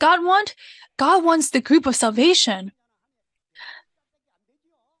 What does God want? God wants the group of salvation.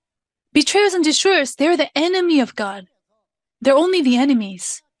 Betrayers and destroyers, they're the enemy of God. They're only the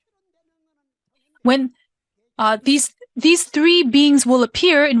enemies. When these three beings will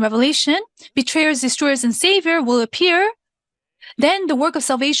appear in Revelation, betrayers, destroyers, and savior will appear, then the work of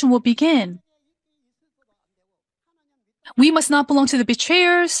salvation will begin. We must not belong to the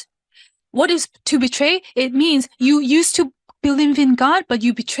betrayers. What is to betray? It means you used to believe in God, but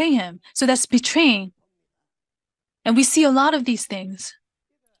you betray Him. So that's betraying. And we see a lot of these things.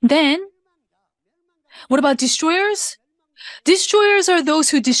 Then, what about destroyers? Destroyers are those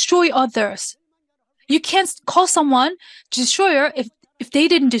who destroy others. You can't call someone destroyer if they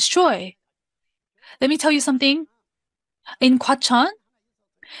didn't destroy. Let me tell you something. In Gwacheon,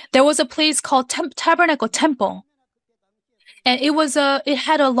 there was a place called Tabernacle Temple. And it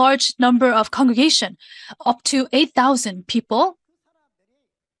had a large number of congregation, up to 8,000 people.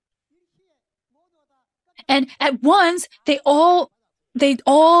 And at once they were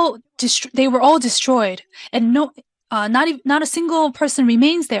all destroyed, and not a single person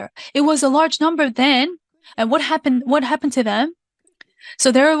remains there. It was a large number then. And what happened to them?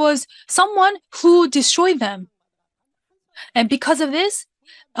 So there was someone who destroyed them, and because of this,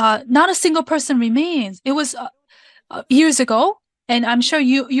 not a single person remains. It was years ago, and I'm sure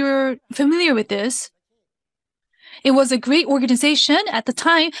you're familiar with this. It was a great organization at the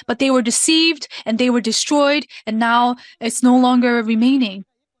time, but they were deceived and they were destroyed, and now it's no longer remaining.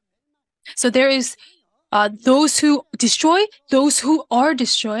 So there is those who destroy, those who are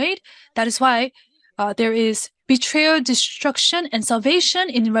destroyed. That is why there is betrayal, destruction, and salvation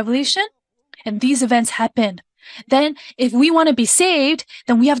in Revelation, and these events happen. Then, if we want to be saved,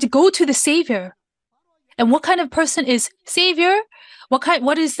 then we have to go to the Savior. And what kind of person is Savior?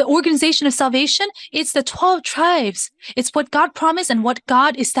 What is the organization of salvation? It's the 12 tribes. It's what God promised and what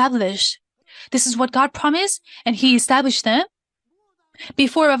God established. This is what God promised, and He established them.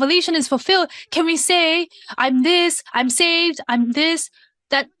 Before Revelation is fulfilled, can we say, I'm this, I'm saved, I'm this?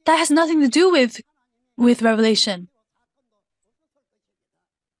 That has nothing to do with Revelation.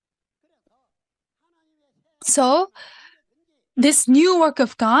 So, this new work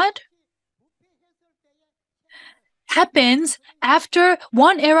of God happens after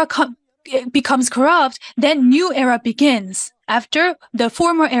one era becomes corrupt, then new era begins after the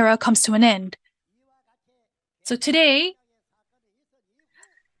former era comes to an end. So today,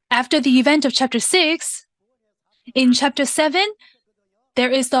 after the event of chapter 6, in chapter 7, there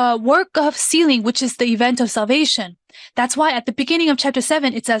is the work of sealing, which is the event of salvation. That's why at the beginning of chapter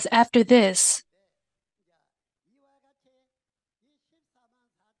 7, it says, after this.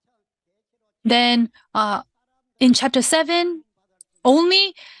 Then, in chapter 7,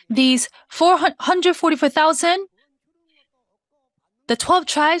 only these 444,000, the 12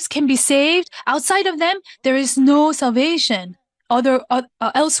 tribes can be saved. Outside of them, there is no salvation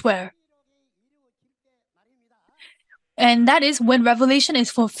elsewhere. And that is when Revelation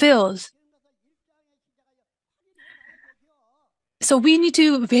is fulfilled. So we need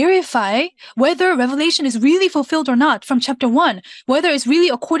to verify whether Revelation is really fulfilled or not from chapter 1, whether it's really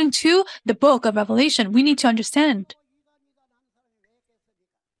according to the book of Revelation. We need to understand.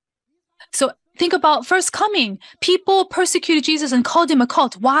 So think about first coming. People persecuted Jesus and called him a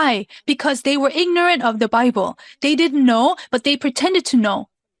cult. Why? Because they were ignorant of the Bible. They didn't know, but they pretended to know.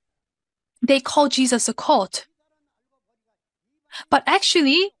 They called Jesus a cult. But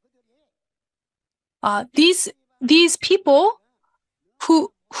actually, these people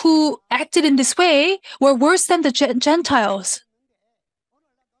who acted in this way were worse than the Gentiles.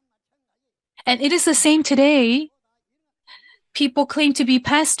 And it is the same today. People claim to be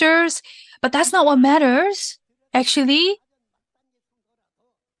pastors, but that's not what matters. Actually,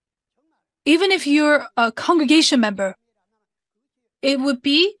 even if you're a congregation member, it would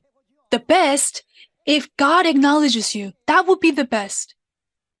be the best if God acknowledges you. That would be the best.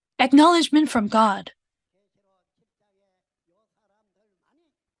 Acknowledgement from God.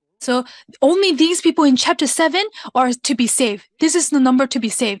 So only these people in chapter 7 are to be saved. This is the number to be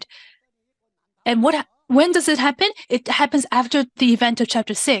saved. And when does it happen? It happens after the event of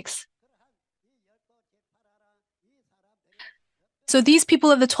chapter 6. So these people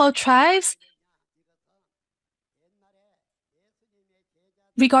of the 12 tribes,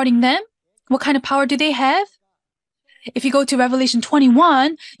 regarding them, what kind of power do they have? If you go to Revelation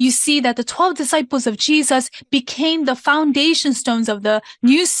 21, you see that the 12 disciples of Jesus became the foundation stones of the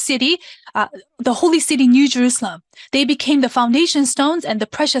new city, the holy city, New Jerusalem. They became the foundation stones and the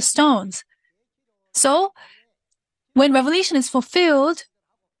precious stones. So, when Revelation is fulfilled,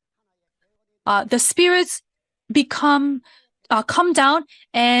 the spirits come down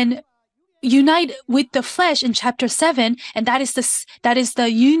and unite with the flesh in chapter 7, and that is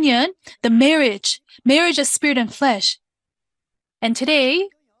the union, the marriage of spirit and flesh. And today,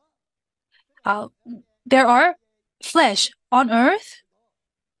 there are flesh on earth.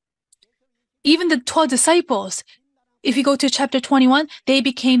 Even the 12 disciples, if you go to chapter 21, they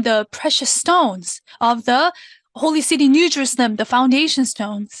became the precious stones of the holy city, New Jerusalem, the foundation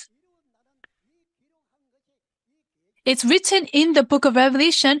stones. It's written in the book of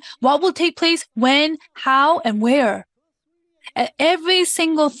Revelation what will take place, when, how, and where. Every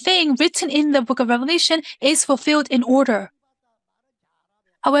single thing written in the book of Revelation is fulfilled in order.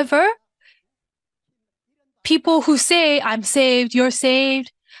 However, people who say, I'm saved, you're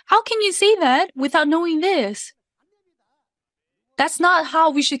saved, how can you say that without knowing this? That's not how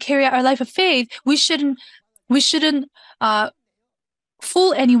we should carry out our life of faith. We shouldn't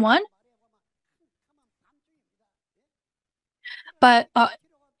fool anyone. But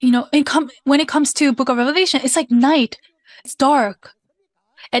when it comes to Book of Revelation, it's like night. It's dark.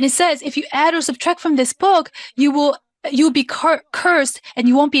 And it says if you add or subtract from this book, you'll be cursed and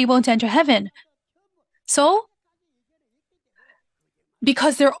you won't be able to enter heaven. So,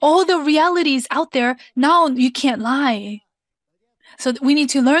 because there are all the realities out there, now you can't lie. So we need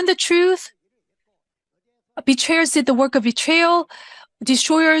to learn the truth. Betrayers did the work of betrayal.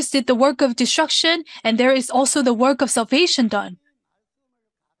 Destroyers did the work of destruction. And there is also the work of salvation done.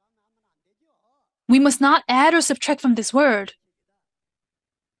 We must not add or subtract from this word.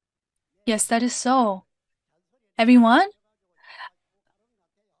 Yes, that is so. Everyone,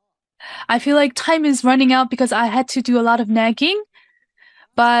 I feel like time is running out because I had to do a lot of nagging.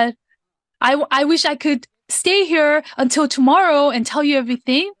 But I wish I could stay here until tomorrow and tell you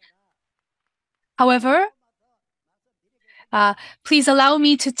everything. However, please allow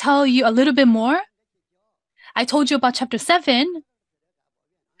me to tell you a little bit more. I told you about chapter 7.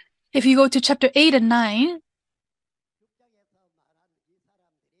 If you go to chapter 8 and 9,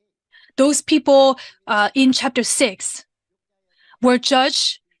 those people in chapter 6 were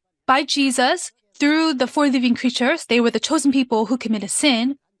judged by Jesus through the four living creatures. They were the chosen people who committed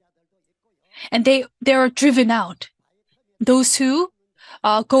sin. And they are driven out. Those who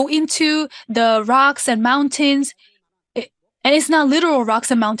go into the rocks and mountains, and it's not literal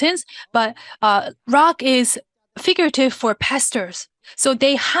rocks and mountains, but rock is figurative for pastors. So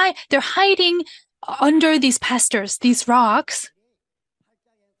they're hiding under these pastors, these rocks.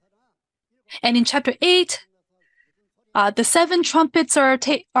 And in chapter 8, the seven trumpets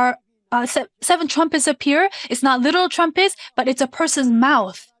seven trumpets appear. It's not literal trumpets, but it's a person's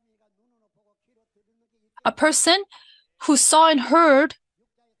mouth. A person who saw and heard,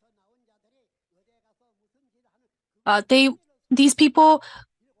 these people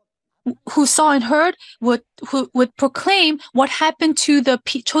who saw and heard would proclaim what happened to the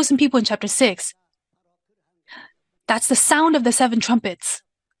chosen people in chapter 6. That's the sound of the seven trumpets.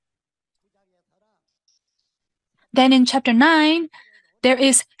 Then in chapter 9, there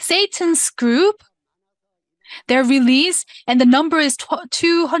is Satan's group. They're released, and the number is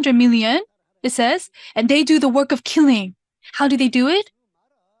 200 million, it says, and they do the work of killing. How do they do it?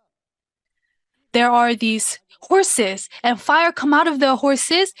 There are these horses, and fire come out of the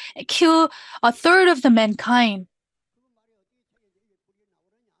horses and kill a third of the mankind.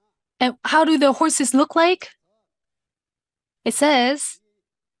 And how do the horses look like? It says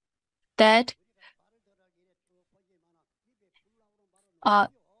that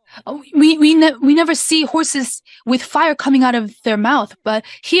we never see horses with fire coming out of their mouth, but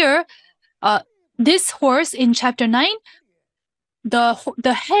here, this horse in chapter 9,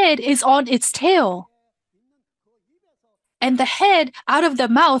 the head is on its tail. And the head, out of the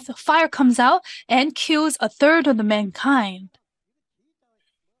mouth, fire comes out and kills a third of the mankind.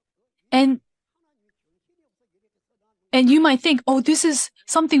 And you might think, oh, this is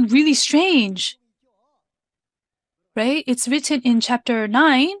something really strange. Right? It's written in chapter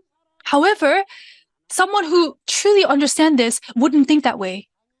 9. However, someone who truly understands this wouldn't think that way.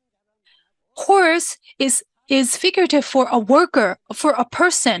 Horse is figurative for a worker, for a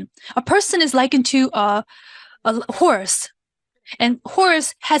person. A person is likened to a horse. And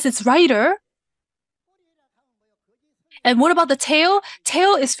horse has its rider. And what about the tail?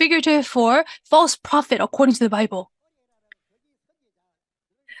 Tail is figurative for false prophet according to the Bible.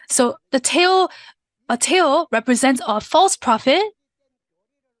 So a tail represents a false prophet.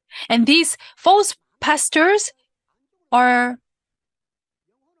 And these false pastors are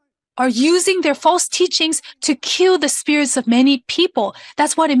using their false teachings to kill the spirits of many people.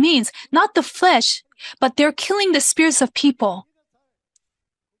 That's what it means. Not the flesh, but they're killing the spirits of people.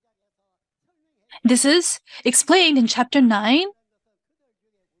 This is explained in chapter 9.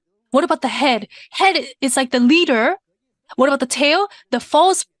 What about the head? Head is like the leader. What about the tail? The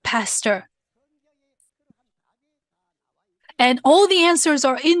false pastor. And all the answers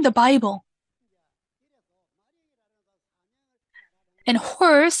are in the Bible. And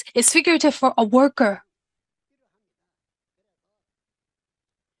horse is figurative for a worker.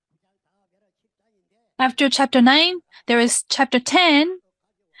 After chapter 9, there is chapter 10.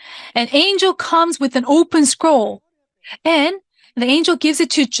 An angel comes with an open scroll, and the angel gives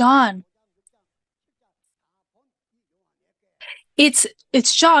it to John. It's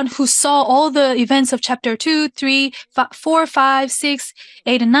John who saw all the events of chapter 2, 3, 4, 5, 6,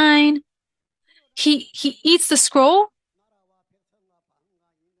 8, and 9. He eats the scroll,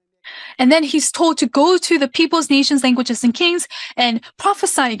 and then he's told to go to the peoples, nations, languages, and kings and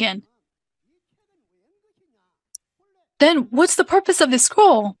prophesy again. then what's the purpose of this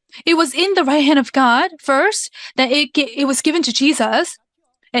scroll? It was in the right hand of God first, then it was given to Jesus,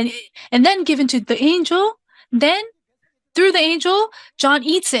 and then given to the angel. Then through the angel, John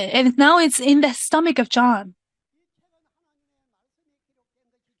eats it, and now it's in the stomach of John.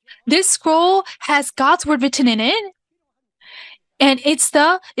 This scroll has God's word written in it, and it's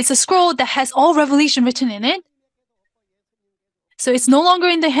a scroll that has all revelation written in it. So it's no longer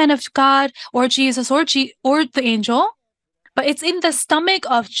in the hand of God or Jesus or the angel, but it's in the stomach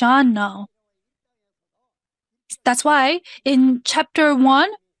of John now. That's why in chapter 1,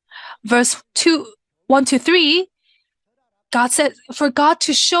 verse 1 to 3, God said, for God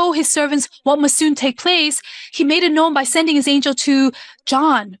to show his servants what must soon take place, he made it known by sending his angel to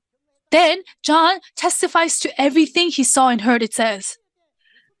John. Then John testifies to everything he saw and heard, it says.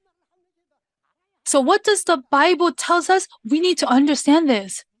 So what does the Bible tells us? We need to understand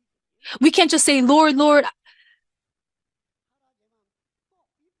this. We can't just say, Lord, Lord.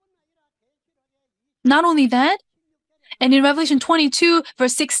 Not only that, and in Revelation 22,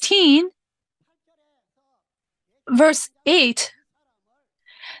 verse 16, verse 8,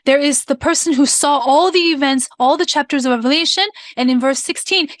 there is the person who saw all the events, all the chapters of Revelation, and in verse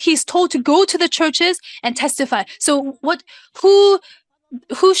 16, he's told to go to the churches and testify. So who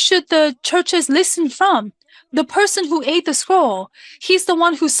should the churches listen from? The person who ate the scroll. He's the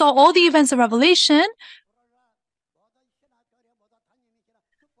one who saw all the events of Revelation.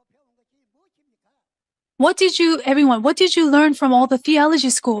 What did you learn from all the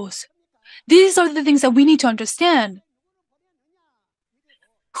theology schools? These are the things that we need to understand.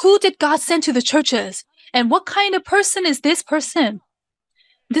 Who did God send to the churches? And what kind of person is this person?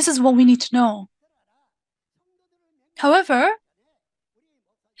 This is what we need to know. However,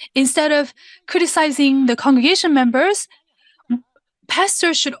 instead of criticizing the congregation members,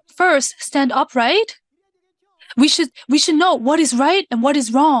 pastors should first stand upright. We should know what is right and what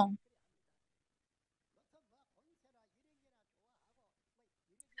is wrong.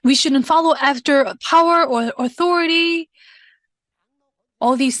 We shouldn't follow after power or authority,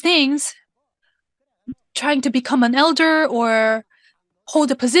 all these things, trying to become an elder or hold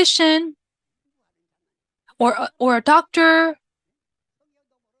a position or a doctor.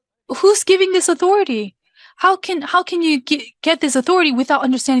 Who's giving this authority? How can you get this authority without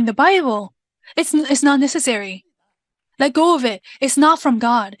understanding the Bible? It's not necessary. Let go of it. It's not from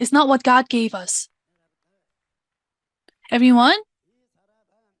God. It's not what God gave us. Everyone?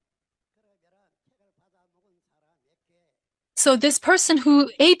 So this person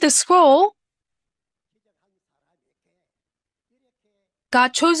who ate the scroll,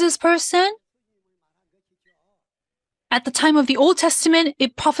 God chose this person. At the time of the Old Testament,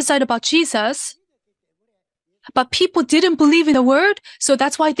 it prophesied about Jesus. But people didn't believe in the word, so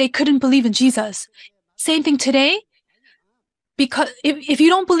that's why they couldn't believe in Jesus. Same thing today. Because if you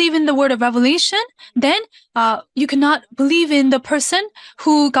don't believe in the word of revelation, then you cannot believe in the person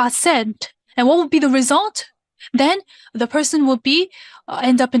who God sent. And what would be the result? Then the person will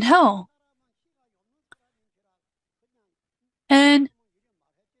end up in hell. And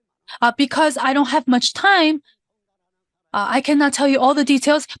because I don't have much time, I cannot tell you all the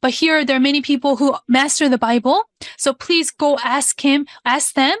details, but here there are many people who master the Bible. So please go ask them,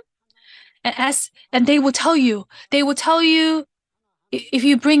 and they will tell you. They will tell you if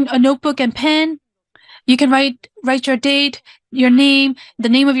you bring a notebook and pen, you can write your date, your name, the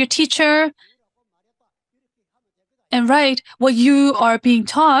name of your teacher, and write what you are being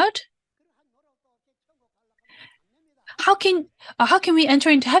taught. How can we enter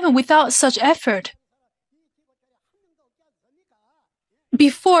into heaven without such effort?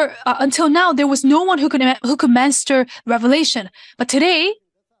 Before, until now, there was no one who could master revelation. But today,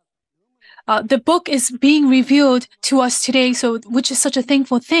 the book is being revealed to us today, which is such a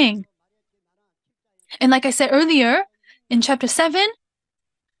thankful thing. And like I said earlier, in chapter 7,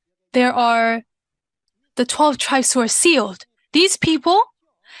 there are the 12 tribes who are sealed. These people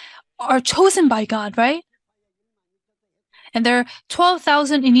are chosen by God, right? And there are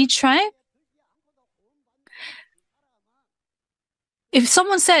 12,000 in each tribe. If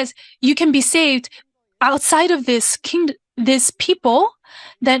someone says you can be saved outside of this people,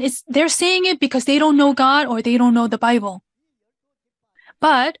 then they're saying it because they don't know God or they don't know the Bible.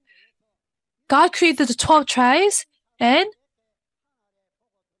 But God created the 12 tribes, and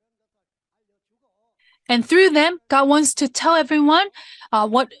through them, God wants to tell everyone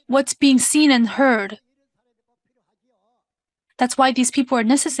what's being seen and heard. That's why these people are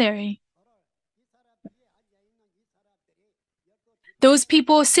necessary. Those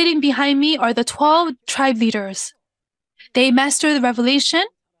people sitting behind me are the 12 tribe leaders. They master the revelation,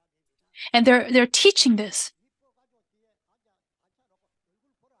 and they're teaching this.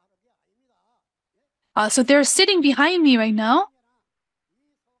 So they're sitting behind me right now.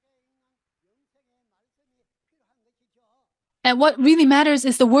 And what really matters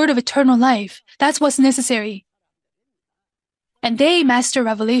is the word of eternal life. That's what's necessary. And they master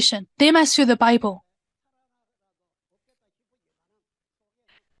revelation. They master the Bible.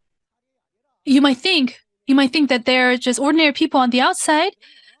 You might think that they're just ordinary people on the outside,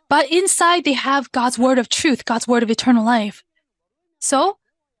 but inside they have God's word of truth, God's word of eternal life. So,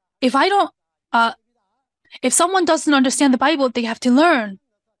 if I don't, if someone doesn't understand the Bible, they have to learn.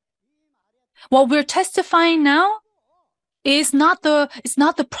 What we're testifying now is it's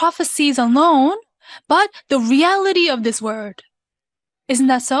not the prophecies alone, but the reality of this word. Isn't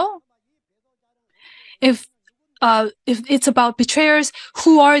that so? If it's about betrayers,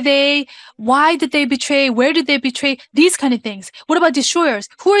 who are they? Why did they betray? Where did they betray? These kind of things. What about destroyers?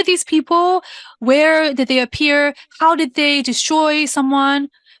 Who are these people? Where did they appear? How did they destroy someone?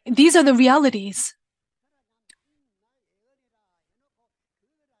 These are the realities.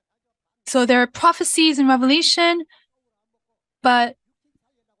 So there are prophecies in Revelation, but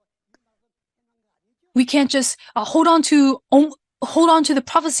we can't just hold on to the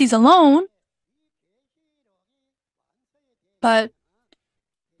prophecies alone. But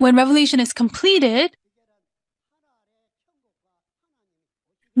when Revelation is completed,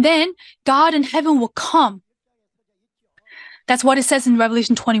 then God in heaven will come. That's what it says in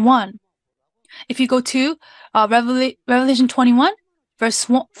Revelation 21. If you go to Revelation 21, verse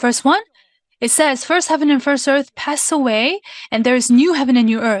 1, it says, "First heaven and first earth pass away, and there is new heaven and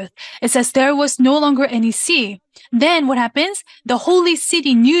new earth." It says, "There was no longer any sea." Then what happens? The holy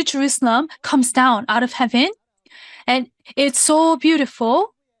city, New Jerusalem, comes down out of heaven, and it's so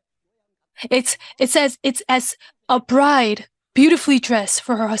beautiful. It says it's as a bride beautifully dressed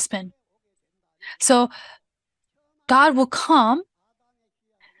for her husband. So God will come,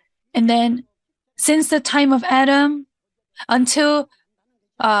 and then since the time of Adam until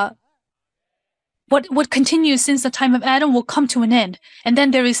what continues since the time of Adam will come to an end. And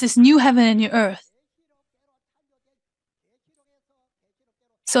then there is this new heaven and new earth.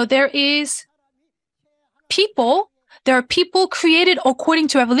 So there are people created according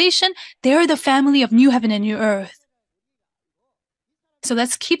to Revelation. They're the family of new heaven and new earth. So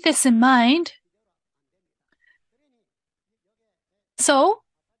let's keep this in mind. So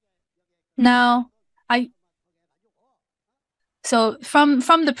now from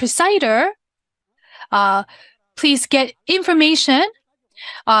the presider, please get information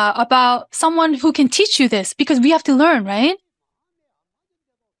about someone who can teach you this, because we have to learn, right?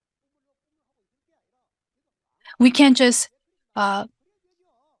 We can't just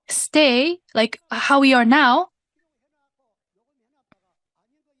stay like how we are now.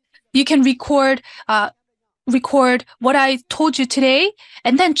 You can record what I told you today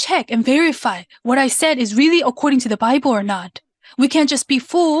and then check and verify what I said is really according to the Bible or not. We can't just be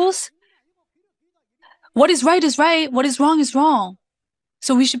fools. What is right is right, what is wrong is wrong.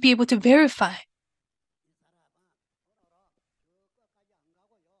 So we should be able to verify.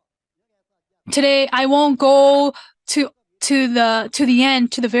 Today I won't go to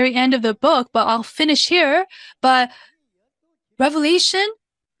the very end of the book, but I'll finish here. But Revelation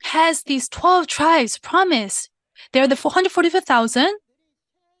has these 12 tribes promised. They're the 445,000,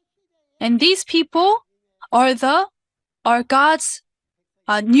 and these people are God's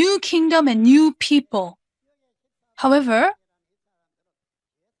new kingdom and new people. However,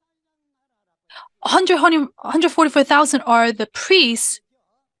 144,000 are the priests.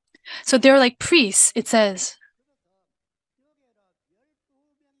 So they're like priests, it says.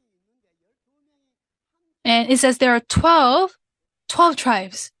 And it says there are 12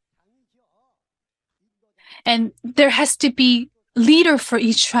 tribes. And there has to be leader for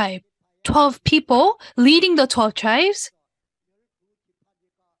each tribe. 12 people leading the 12 tribes.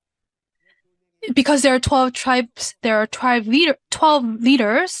 Because there are 12 tribes, there are 12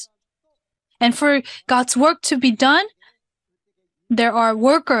 leaders. And for God's work to be done, there are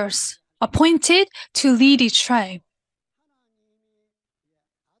workers appointed to lead each tribe.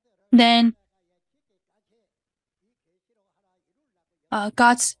 Then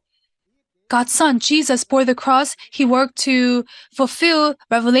God's Son, Jesus, bore the cross. He worked to fulfill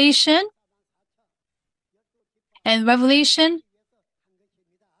Revelation. And Revelation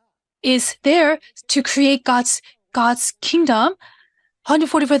is there to create God's kingdom.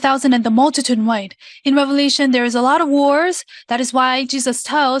 144,000 and the multitude wide. In Revelation, there is a lot of wars. That is why Jesus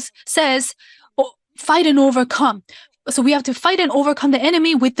says, oh, fight and overcome. So we have to fight and overcome the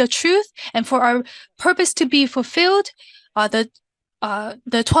enemy with the truth. And for our purpose to be fulfilled, the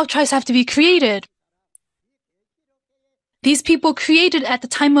 12 tribes have to be created. These people created at the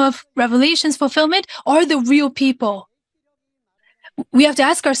time of Revelation's fulfillment are the real people. We have to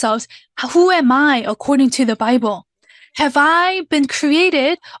ask ourselves, who am I according to the Bible? Have I been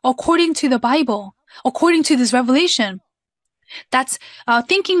created according to the Bible, according to this revelation? That's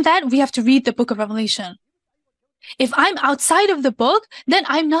thinking that we have to read the book of Revelation. If I'm outside of the book, then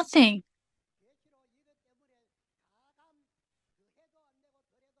I'm nothing.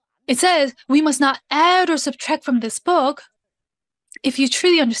 It says we must not add or subtract from this book. If you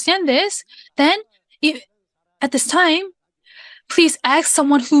truly understand this, then at this time, please ask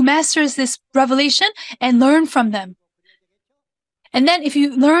someone who masters this revelation and learn from them. And then if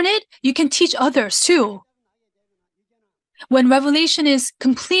you learn it, you can teach others too. When revelation is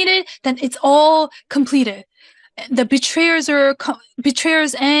completed, then it's all completed. The betrayers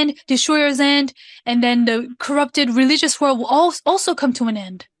and destroyers end, and then the corrupted religious world will also come to an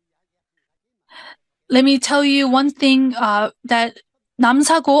end. Let me tell you one thing that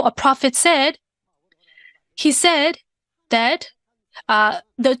Namsago, a prophet, said. He said that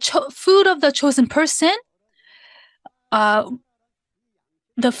the food of the chosen person, the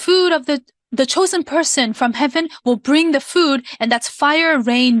food of the chosen person from heaven will bring the food, and that's fire,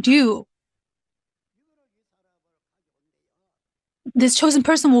 rain, dew. This chosen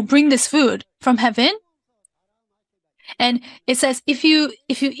person will bring this food from heaven. And it says, if you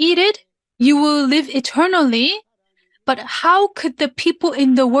eat it, you will live eternally. But how could the people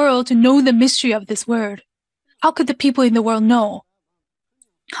in the world know the mystery of this word? How could the people in the world know?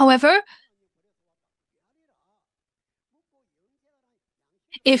 However,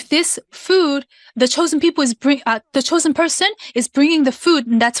 if this food, the chosen person is bringing the food,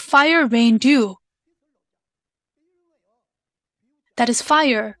 and that's fire, rain, dew. That is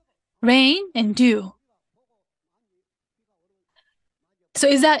fire, rain, and dew. So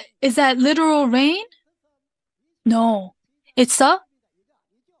is that literal rain? No, it's not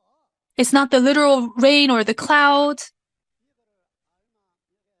the literal rain or the clouds.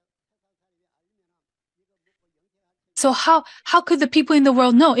 So how could the people in the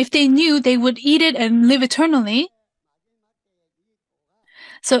world know? If they knew, they would eat it and live eternally.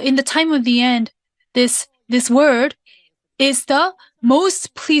 So in the time of the end, this word is the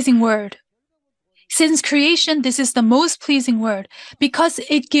most pleasing word. Since creation, this is the most pleasing word because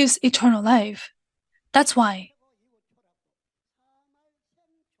it gives eternal life. That's why.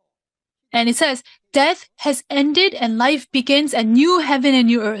 And it says, death has ended and life begins, and new heaven and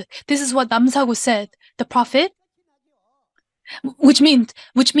new earth. This is what Namsago said, the prophet. Which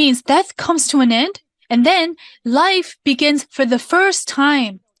means death comes to an end, and then life begins for the first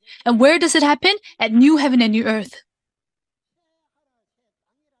time. And where does it happen? At new heaven and new earth.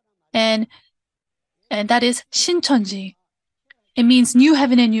 And that is Shincheonji. It means new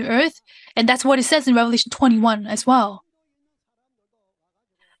heaven and new earth, and that's what it says in Revelation 21 as well.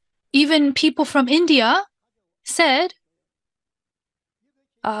 Even people from India said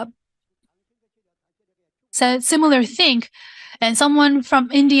similar thing, and someone from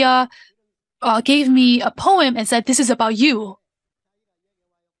India gave me a poem and said, "This is about you."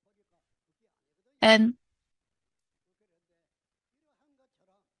 And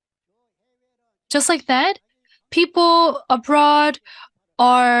just like that, people abroad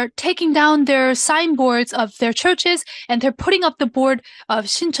are taking down their signboards of their churches, and they're putting up the board of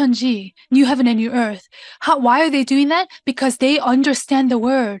Shincheonji, new heaven and new earth. Why are they doing that? Because they understand the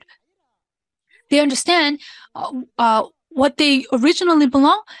word. They understand what they originally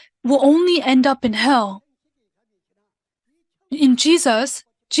belong will only end up in hell. In Jesus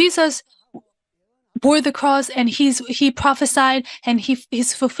bore the cross, and he prophesied, and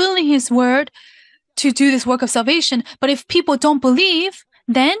he's fulfilling his word to do this work of salvation. But if people don't believe,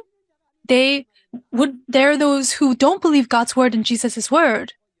 then there are those who don't believe God's word and Jesus'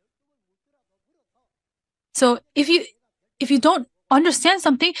 word. So if you don't understand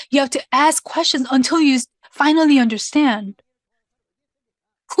something, you have to ask questions until you finally understand.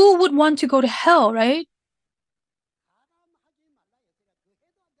 Who would want to go to hell, right?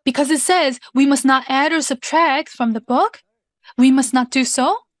 Because it says we must not add or subtract from the book. We must not do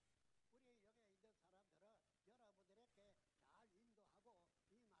so.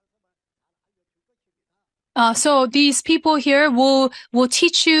 So these people here will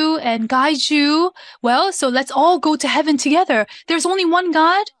teach you and guide you. Well, so let's all go to heaven together. There's only one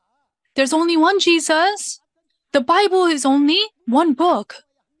God. There's only one Jesus. The Bible is only one book.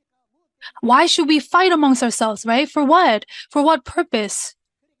 Why should we fight amongst ourselves, right? For what? For what purpose?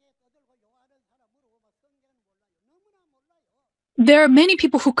 There are many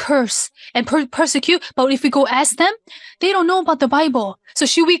people who curse and persecute, but if we go ask them, they don't know about the Bible. So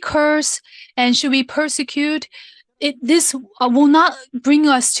should we curse and should we persecute this will not bring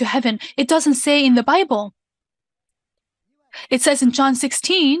us to heaven. It doesn't say in the Bible. It says in John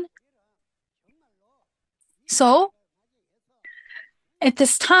 16. So, at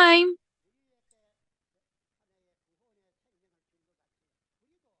this time,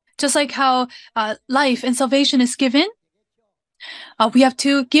 just like how life and salvation is given, we have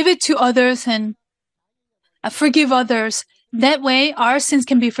to give it to others and forgive others. That way, our sins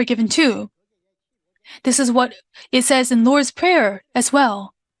can be forgiven too. This is what it says in Lord's Prayer as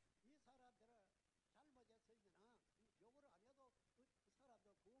well.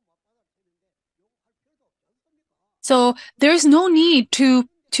 So there's no need to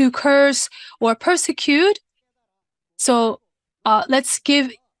curse or persecute. So let's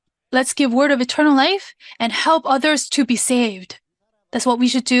give word of eternal life and help others to be saved. That's what we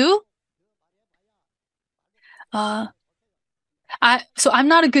should do. I'm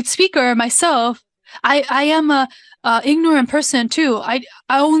not a good speaker myself. I am a ignorant person too. I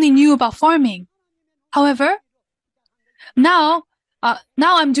only knew about farming. However, now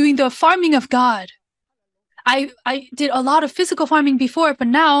I'm doing the farming of God. I did a lot of physical farming before, but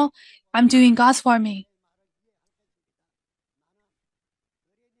now I'm doing God's farming.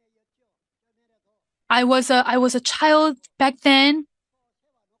 I was a child back then,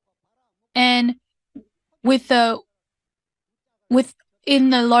 and with the with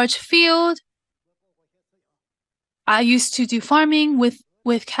in a large field, I used to do farming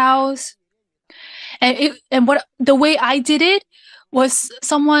with cows, and what the way I did it was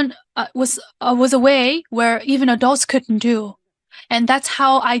was a way where even adults couldn't do, and that's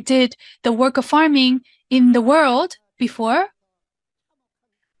how I did the work of farming in the world before.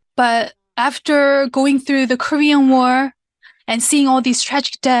 But after going through the Korean War and seeing all these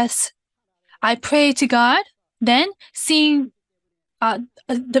tragic deaths, I prayed to God. Then seeing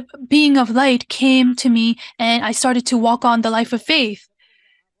the being of light came to me, and I started to walk on the life of faith.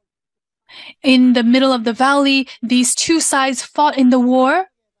 In the middle of the valley, these two sides fought in the war.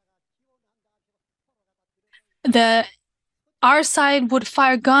 The Our side would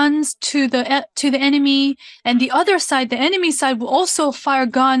fire guns to the enemy, and the other side, the enemy side, will also fire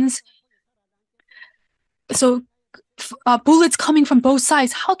guns. So bullets coming from both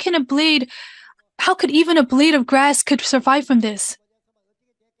sides. How could even a blade of grass could survive from this?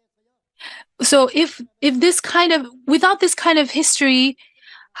 So if this kind of without this kind of history,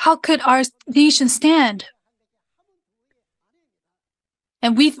 how could our nation stand?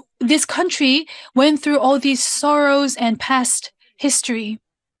 And this country went through all these sorrows and past history.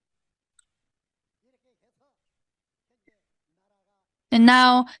 And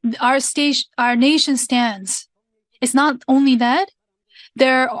now our nation stands. It's not only that,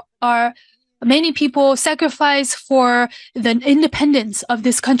 there are many people sacrifice for the independence of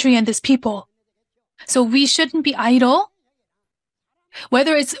this country and this people. So we shouldn't be idle.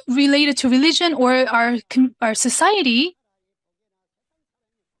 Whether it's related to religion or our society,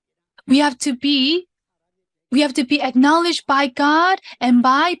 we have to be acknowledged by God and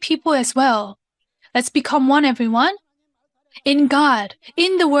by people as well. Let's become one, everyone. In God,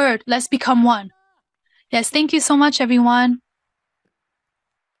 in the Word, let's become one. Yes, thank you so much, everyone.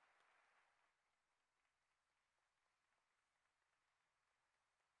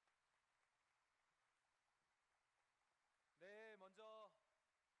 네, 먼저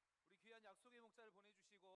우리 귀한 약속의 목자를 보내주신